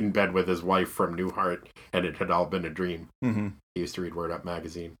in bed with his wife from Newhart, and it had all been a dream. Mm-hmm. He used to read Word Up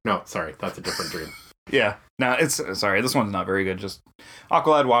magazine. No, sorry, that's a different dream. Yeah. No, sorry, this one's not very good. Just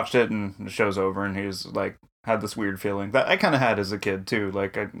Aqualad watched it and the show's over, and he was like, had this weird feeling that I kind of had as a kid too.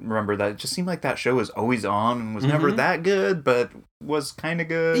 Like, I remember that it just seemed like that show was always on and was never that good, but was kind of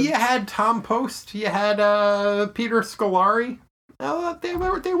good. You had Tom Post. You had Peter Scolari.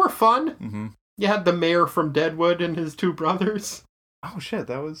 They were fun. Mm-hmm. You had the mayor from Deadwood and his two brothers. Oh shit,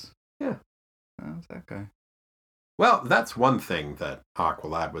 that was that was that guy. Well, that's one thing that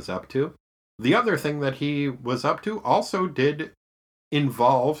Aqualad was up to. The other thing that he was up to also did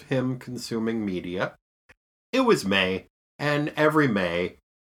involve him consuming media. It was May, and every May,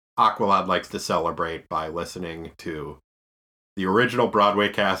 Aqualad likes to celebrate by listening to the original Broadway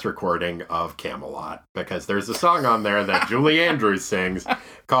cast recording of Camelot, because there's a song on there that Julie Andrews sings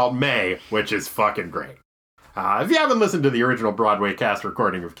called May, which is fucking great. If you haven't listened to the original Broadway cast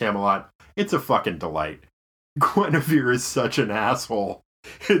recording of Camelot, it's a fucking delight. Guinevere is such an asshole.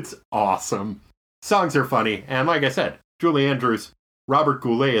 It's awesome. Songs are funny, and like I said, Julie Andrews, Robert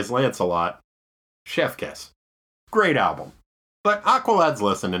Goulet as Lancelot, chef kiss. Great album. But Aqualad's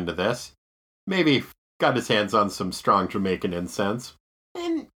listening to this. Maybe got his hands on some strong Jamaican incense.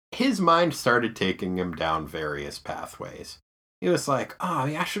 And his mind started taking him down various pathways. He was like, oh,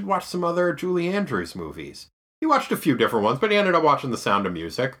 yeah, I should watch some other Julie Andrews movies. He watched a few different ones, but he ended up watching The Sound of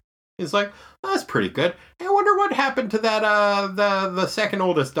Music. He's like, oh, that's pretty good. I wonder what happened to that, the second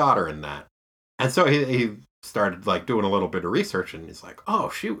oldest daughter in that. And so he started like doing a little bit of research, and he's like, oh,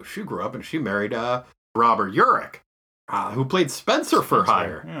 she grew up and she married Robert Urich, who played Spencer for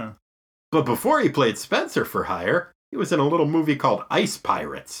Hire. Yeah. But before he played Spencer for Hire, he was in a little movie called Ice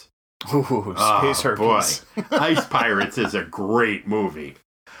Pirates. Ooh, Space Hercules. Boy. Ice Pirates is a great movie.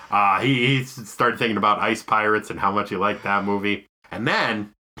 He started thinking about Ice Pirates and how much he liked that movie. And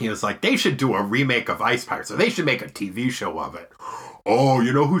then he was like, they should do a remake of Ice Pirates, or they should make a TV show of it. Oh,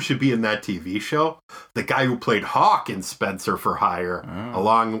 you know who should be in that TV show? The guy who played Hawk in Spencer for Hire,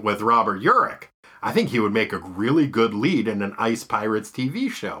 along with Robert Urich. I think he would make a really good lead in an Ice Pirates TV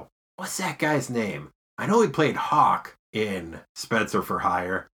show. What's that guy's name? I know he played Hawk in Spencer for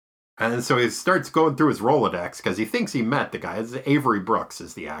Hire. And so he starts going through his Rolodex because he thinks he met the guy. It's Avery Brooks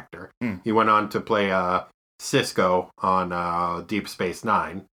is the actor. He went on to play Cisco on Deep Space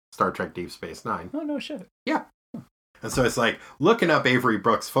Nine, Star Trek Deep Space Nine. Oh, no shit. Yeah. And so it's like looking up Avery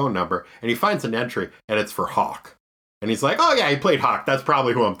Brooks' phone number, and he finds an entry, and it's for Hawk. And he's like, oh, yeah, he played Hawk. That's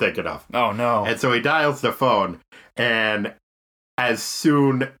probably who I'm thinking of. Oh, no. And so he dials the phone, and as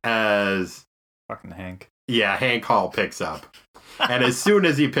soon as... Fucking Hank. Yeah, Hank Hall picks up. And as soon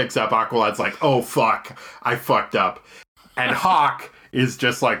as he picks up, Aqualad's like, oh, fuck, I fucked up. And Hawk is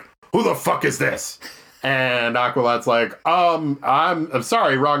just like, who the fuck is this? And Aqualad's like, I'm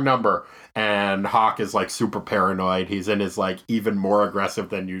sorry, wrong number. And Hawk is like super paranoid. He's in his like even more aggressive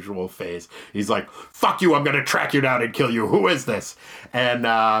than usual phase. He's like, fuck you, I'm gonna track you down and kill you. Who is this? And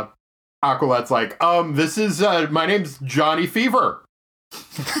Aqualad's like, this is my name's Johnny Fever.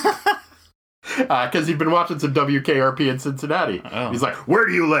 Because he'd been watching some WKRP in Cincinnati. Oh. He's like, where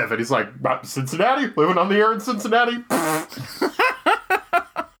do you live? And he's like, Cincinnati? Living on the air in Cincinnati?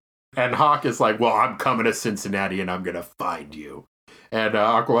 And Hawk is like, well, I'm coming to Cincinnati and I'm gonna find you. And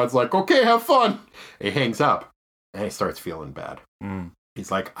Aqualad's like, okay, have fun. He hangs up, and he starts feeling bad.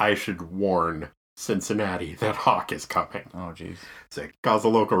 He's like, I should warn Cincinnati that Hawk is coming. Oh, jeez. So he calls the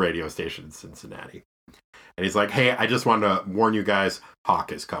local radio station in Cincinnati. And he's like, hey, I just want to warn you guys,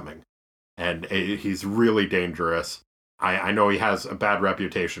 Hawk is coming. And he's really dangerous. I know he has a bad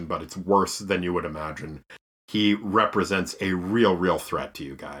reputation, but it's worse than you would imagine. He represents a real threat to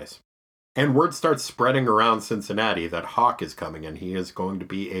you guys. And word starts spreading around Cincinnati that Hawk is coming and he is going to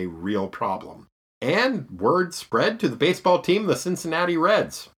be a real problem. And word spread to the baseball team, the Cincinnati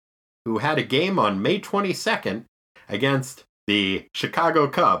Reds, who had a game on May 22nd against the Chicago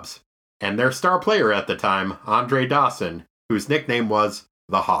Cubs and their star player at the time, Andre Dawson, whose nickname was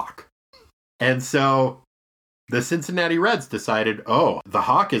the Hawk. And so the Cincinnati Reds decided, oh, the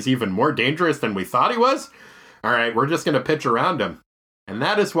Hawk is even more dangerous than we thought he was? All right, we're just going to pitch around him. And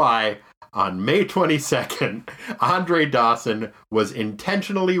that is why on May 22nd, Andre Dawson was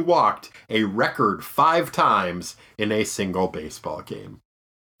intentionally walked a record 5 times in a single baseball game.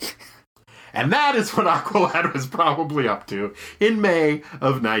 And that is what Aqualad was probably up to in May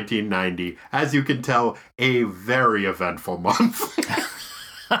of 1990. As you can tell, a very eventful month.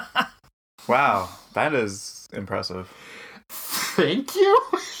 Wow, that is impressive. Thank you.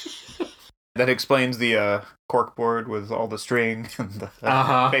 That explains the corkboard with all the string and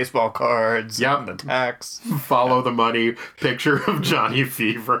the baseball cards and the tacks. Follow the money, picture of Johnny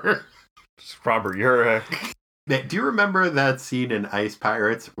Fever. Robert Urich. Do you remember that scene in Ice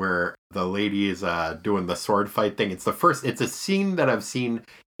Pirates where the lady is doing the sword fight thing? It's a scene that I've seen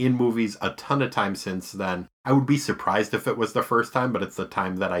in movies a ton of times since then. I would be surprised if it was the first time, but it's the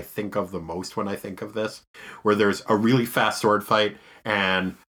time that I think of the most when I think of this, where there's a really fast sword fight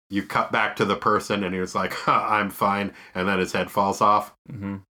and you cut back to the person and he was like, I'm fine, and then his head falls off.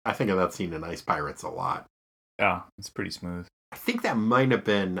 Mm-hmm. I think of that scene in Ice Pirates a lot. Yeah, it's pretty smooth. I think that might have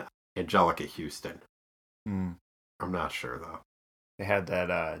been Angelica Houston. Mm. I'm not sure, though. They had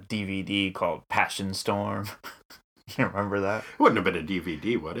that DVD called Passion Storm. You remember that? It wouldn't have been a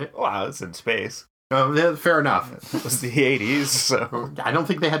DVD, would it? Wow, it's in space. Yeah, fair enough. It was the 80s, so... I don't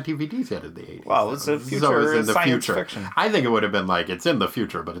think they had DVDs yet in the 80s. Well, it's a future so it's in the science future. fiction. I think it would have been like, it's in the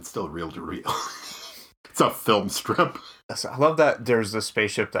future, but it's still reel to reel. It's a film strip. I love that there's a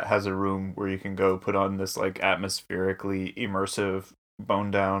spaceship that has a room where you can go put on this like atmospherically immersive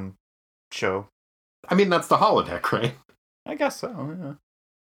bone down show. I mean, that's the holodeck, right? I guess so, yeah.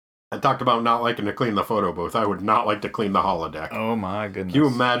 I talked about not liking to clean the photo booth. I would not like to clean the holodeck. Oh my goodness. Can you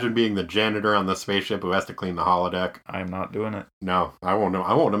imagine being the janitor on the spaceship who has to clean the holodeck? I'm not doing it. No, I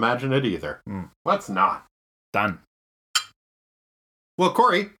won't imagine it either. Let's not. Done. Well,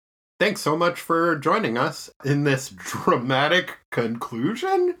 Corey, thanks so much for joining us in this dramatic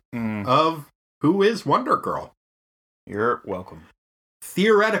conclusion of Who is Wonder Girl? You're welcome.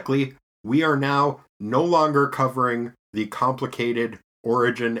 Theoretically, we are now no longer covering the complicated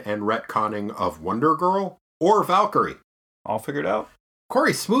origin and retconning of Wonder Girl or Valkyrie. All figured out?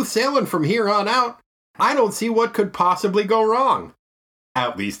 Corey, smooth sailing from here on out. I don't see what could possibly go wrong.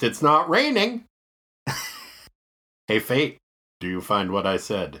 At least it's not raining. Hey, Fate, do you find what I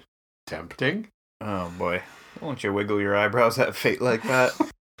said tempting? Oh, boy. Won't you wiggle your eyebrows at Fate like that?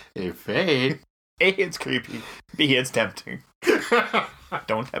 Hey, Fate. A, it's creepy. B, it's tempting.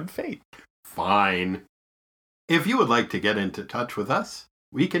 Don't tempt Fate. Fine. If you would like to get into touch with us,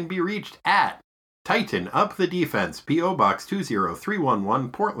 we can be reached at Tighten Up the Defense, P.O. Box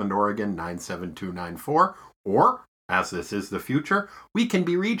 20311, Portland, Oregon 97294, or, as this is the future, we can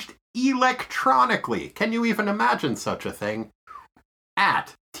be reached electronically. Can you even imagine such a thing?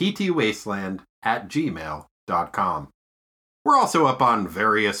 At ttwasteland@gmail.com. We're also up on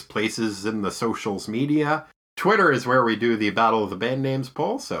various places in the socials media. Twitter is where we do the Battle of the Band Names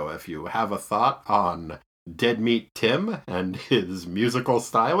poll, so if you have a thought on Dead Meat Tim and his musical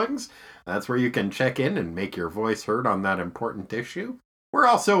stylings, that's where you can check in and make your voice heard on that important issue. We're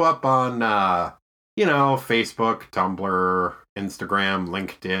also up on, Facebook, Tumblr, Instagram,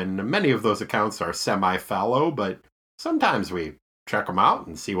 LinkedIn. Many of those accounts are semi-fallow, but sometimes we check them out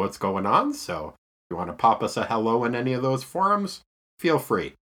and see what's going on, so if you want to pop us a hello in any of those forums, feel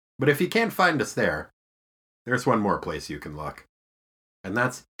free. But if you can't find us there, there's one more place you can look, and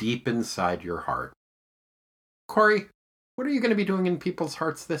that's deep inside your heart. Corey, what are you going to be doing in people's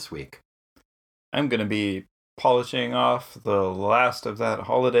hearts this week? I'm going to be polishing off the last of that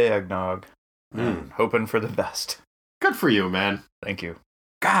holiday eggnog. Hoping for the best. Good for you, man. Thank you.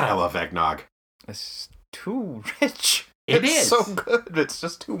 God, I love eggnog. It's too rich. It's is so good. It's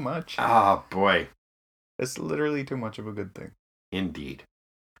just too much. Oh, boy. It's literally too much of a good thing. Indeed.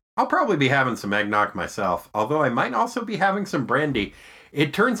 I'll probably be having some eggnog myself, although I might also be having some brandy.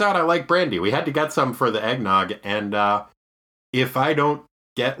 It turns out I like brandy. We had to get some for the eggnog, and if I don't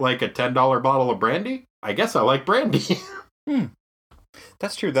get like a $10 bottle of brandy, I guess I like brandy.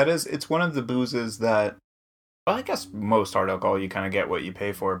 That's true. It's one of the boozes that, well, I guess most hard alcohol you kind of get what you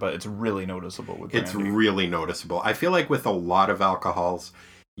pay for, but it's really noticeable with brandy. It's really noticeable. I feel like with a lot of alcohols,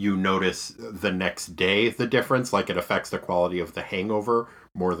 you notice the next day the difference, like it affects the quality of the hangover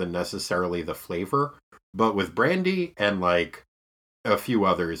more than necessarily the flavor. But with brandy and like a few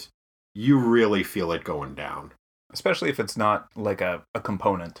others, you really feel it going down. Especially if it's not like a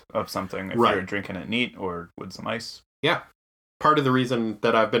component of something. If you're drinking it neat or with some ice. Yeah. Part of the reason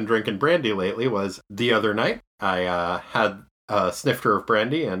that I've been drinking brandy lately was the other night I had a snifter of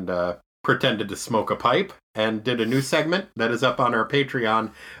brandy and pretended to smoke a pipe and did a new segment that is up on our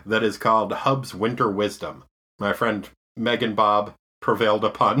Patreon that is called Hub's Winter Wisdom. My friend Megan Bob prevailed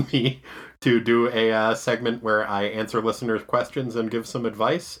upon me to do a segment where I answer listeners' questions and give some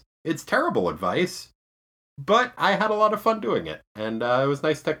advice. It's terrible advice, but I had a lot of fun doing it. And it was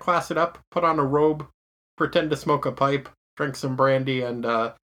nice to class it up, put on a robe, pretend to smoke a pipe, drink some brandy, and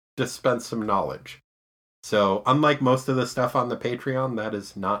dispense some knowledge. So, unlike most of the stuff on the Patreon that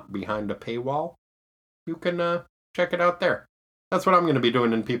is not behind a paywall, you can check it out there. That's what I'm going to be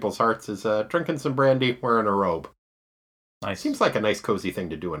doing in people's hearts, is drinking some brandy, wearing a robe. Nice. Seems like a nice, cozy thing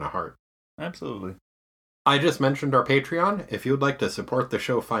to do in a heart. Absolutely. I just mentioned our Patreon. If you'd like to support the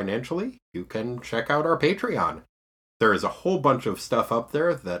show financially, you can check out our Patreon. There is a whole bunch of stuff up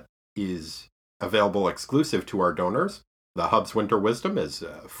there that is available exclusive to our donors. The Hub's Winter Wisdom is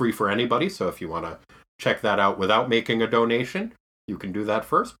free for anybody, so if you want to check that out without making a donation, you can do that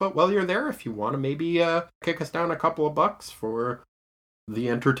first. But while you're there, if you want to maybe kick us down a couple of bucks for the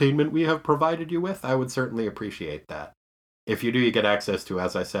entertainment we have provided you with, I would certainly appreciate that. If you do, you get access to,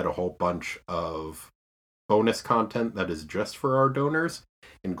 as I said, a whole bunch of bonus content that is just for our donors,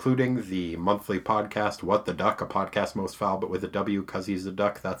 including the monthly podcast, What the Duck, a podcast most foul but with a W because he's a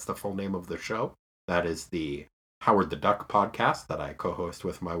duck. That's the full name of the show. That is the Howard the Duck podcast that I co-host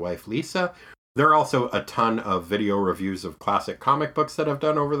with my wife, Lisa. There are also a ton of video reviews of classic comic books that I've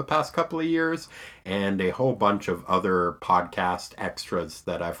done over the past couple of years, and a whole bunch of other podcast extras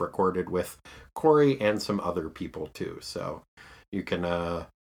that I've recorded with Corey and some other people too. So you can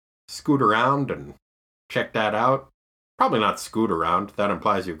scoot around and check that out. Probably not scoot around. That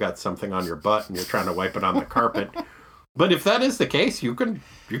implies you've got something on your butt and you're trying to wipe it on the carpet. But if that is the case, you can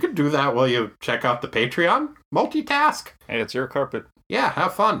do that while you check out the Patreon. Multitask. Hey, it's your carpet. Yeah,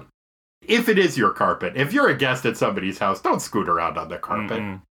 have fun. If it is your carpet. If you're a guest at somebody's house, don't scoot around on the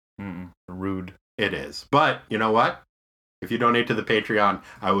carpet. Rude. It is. But you know what? If you donate to the Patreon,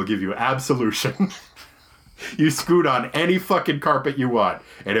 I will give you absolution. You scoot on any fucking carpet you want.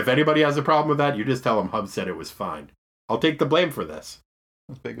 And if anybody has a problem with that, you just tell them Hub said it was fine. I'll take the blame for this.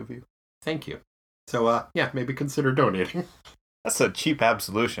 That's big of you. Thank you. So, maybe consider donating. That's a cheap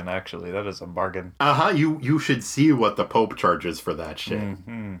absolution, actually. That is a bargain. You should see what the Pope charges for that shit.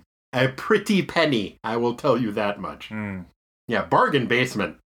 Mm-hmm. A pretty penny, I will tell you that much. Yeah, bargain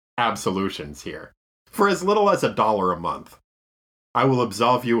basement absolutions here. For as little as $1 a month, I will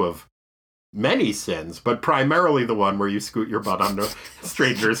absolve you of many sins, but primarily the one where you scoot your butt onto a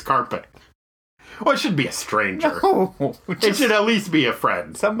stranger's carpet. Well, it shouldn't be a stranger. No, it should at least be a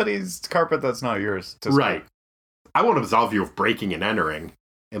friend. Somebody's carpet that's not yours. Right. I won't absolve you of breaking and entering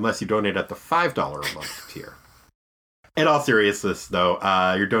unless you donate at the $5 a month tier. In all seriousness, though,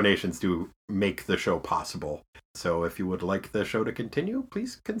 your donations do make the show possible. So if you would like the show to continue,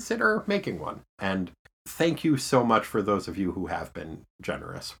 please consider making one. And thank you so much for those of you who have been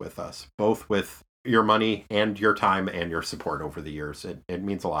generous with us, both with your money and your time and your support over the years. It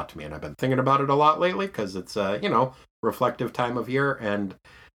means a lot to me, and I've been thinking about it a lot lately because it's reflective time of year, and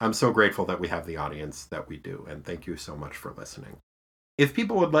I'm so grateful that we have the audience that we do, and thank you so much for listening. If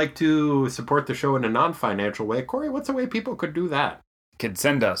people would like to support the show in a non-financial way, Corey, what's a way people could do that? Could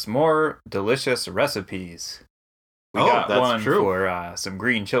send us more delicious recipes. We got that's one true. For some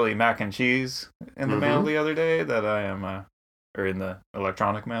green chili mac and cheese in the mail the other day that I am, or in the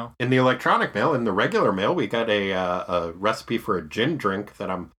electronic mail. In the electronic mail, in the regular mail, we got a recipe for a gin drink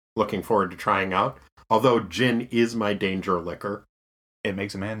that I'm looking forward to trying out. Although gin is my danger liquor. It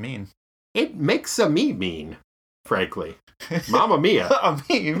makes a man mean. It makes a me mean, frankly. Mamma mia.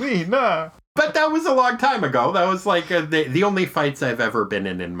 me, nah. But that was a long time ago. That was like the only fights I've ever been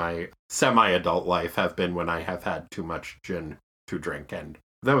in my semi-adult life have been when I have had too much gin to drink. And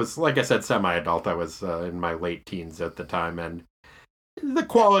that was, like I said, semi-adult. I was in my late teens at the time. And the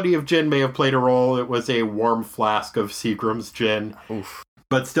quality of gin may have played a role. It was a warm flask of Seagram's gin. Oof.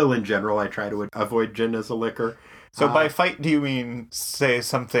 But still, in general, I try to avoid gin as a liquor. So by fight, do you mean say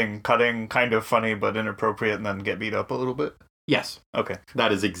something cutting, kind of funny, but inappropriate, and then get beat up a little bit? Yes. Okay.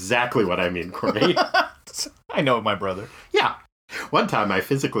 That is exactly what I mean, Corey. I know my brother. Yeah. One time I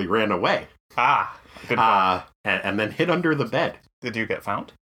physically ran away. Good and then hid under the bed. Did you get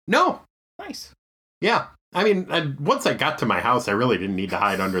found? No. Nice. Yeah. I mean, once I got to my house, I really didn't need to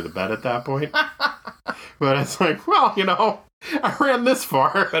hide under the bed at that point. But it's like, well, I ran this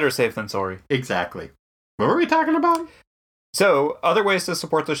far. Better safe than sorry. Exactly. What were we talking about? So, other ways to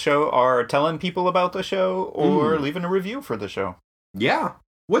support the show are telling people about the show or leaving a review for the show. Yeah.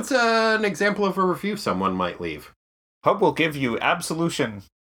 What's an example of a review someone might leave? Hub will give you absolution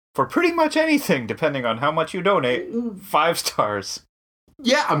for pretty much anything, depending on how much you donate. 5 stars.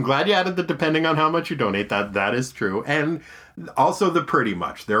 Yeah, I'm glad you added the depending on how much you donate. That is true. And also the pretty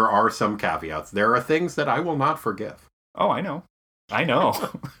much. There are some caveats. There are things that I will not forgive. Oh, I know.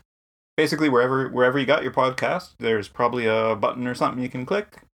 Basically, wherever you got your podcast, there's probably a button or something you can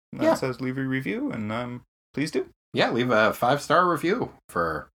click that says leave a review, and please do. Yeah, leave a 5-star review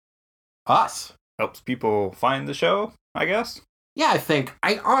for us. Helps people find the show, I guess. Yeah,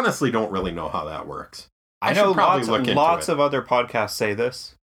 I honestly don't really know how that works. I know lots of other podcasts say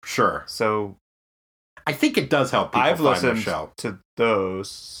this. Sure. So I think it does help people I've find the listened show. to those,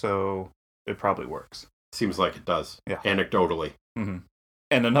 so it probably works. Seems like it does. Yeah. Anecdotally. Mm-hmm.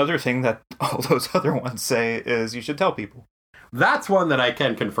 And another thing that all those other ones say is you should tell people. That's one that I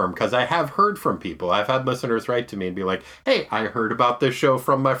can confirm because I have heard from people. I've had listeners write to me and be like, hey, I heard about this show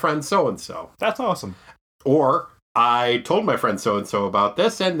from my friend so-and-so. That's awesome. Or I told my friend so-and-so about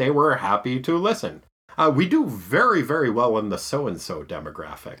this and they were happy to listen. We do very, very well in the so-and-so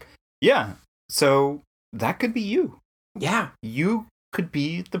demographic. Yeah. So that could be you. Yeah. You could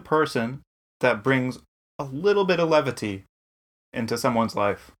be the person that brings a little bit of levity into someone's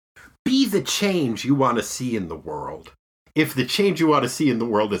life. Be the change you want to see in the world. If the change you want to see in the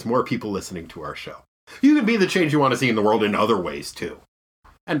world is more people listening to our show. You can be the change you want to see in the world in other ways, too.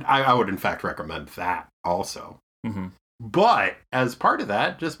 And I would, in fact, recommend that also. Mm-hmm. But as part of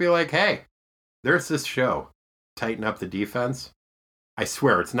that, just be like, hey, there's this show, Tighten Up the Defense. I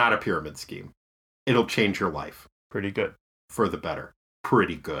swear, it's not a pyramid scheme. It'll change your life. Pretty good. For the better.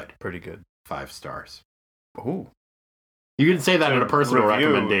 Pretty good. Pretty good. 5 stars. Ooh. You can say that So in a personal review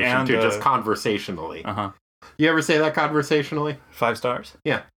recommendation, and, too, just conversationally. Uh-huh. You ever say that conversationally? 5 stars?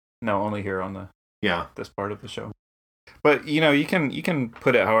 Yeah. No, only here on this part of the show. But you can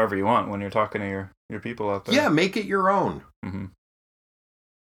put it however you want when you're talking to your people out there. Yeah, make it your own. Mm-hmm.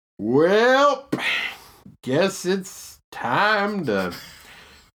 Well, guess it's time to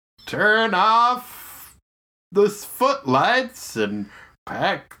turn off the footlights and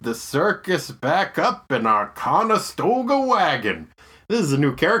pack the circus back up in our Conestoga wagon. This is a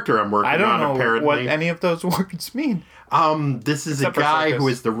new character I'm working on, I don't know apparently. what any of those words mean. This is Except a for guy circus. who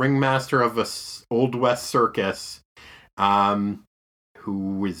is the ringmaster of a Old West circus,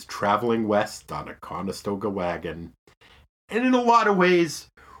 who is traveling west on a Conestoga wagon. And in a lot of ways,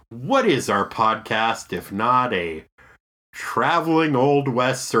 what is our podcast if not a traveling Old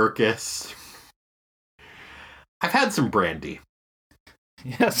West circus? I've had some brandy.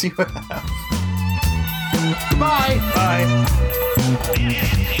 Yes, you have. Bye. Bye.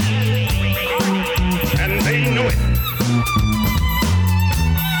 And they knew it.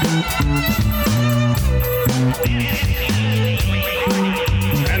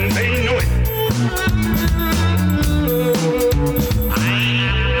 And they knew it.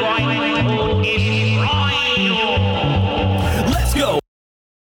 Let's go!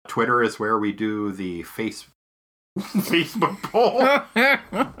 Twitter is where we do the Facebook poll.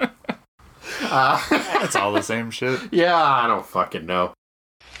 It's all the same shit. Yeah, I don't fucking know.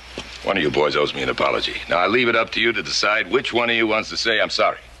 One of you boys owes me an apology. Now, I leave it up to you to decide which one of you wants to say I'm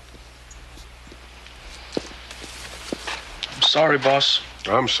sorry. I'm sorry, boss.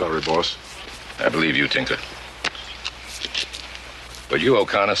 I'm sorry, boss. I believe you, Tinker. But you,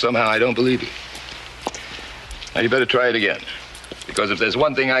 O'Connor, somehow I don't believe you. Now, you better try it again. Because if there's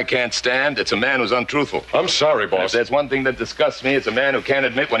one thing I can't stand, it's a man who's untruthful. I'm sorry, And if boss. there's one thing that disgusts me, it's a man who can't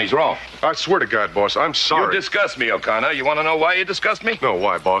admit when he's wrong. I swear to God, boss, I'm You sorry. disgust me, O'Connor. You want to know why you disgust me? No,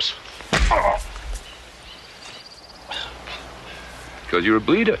 why, boss? Because you're a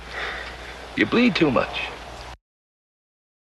bleeder. You bleed too much.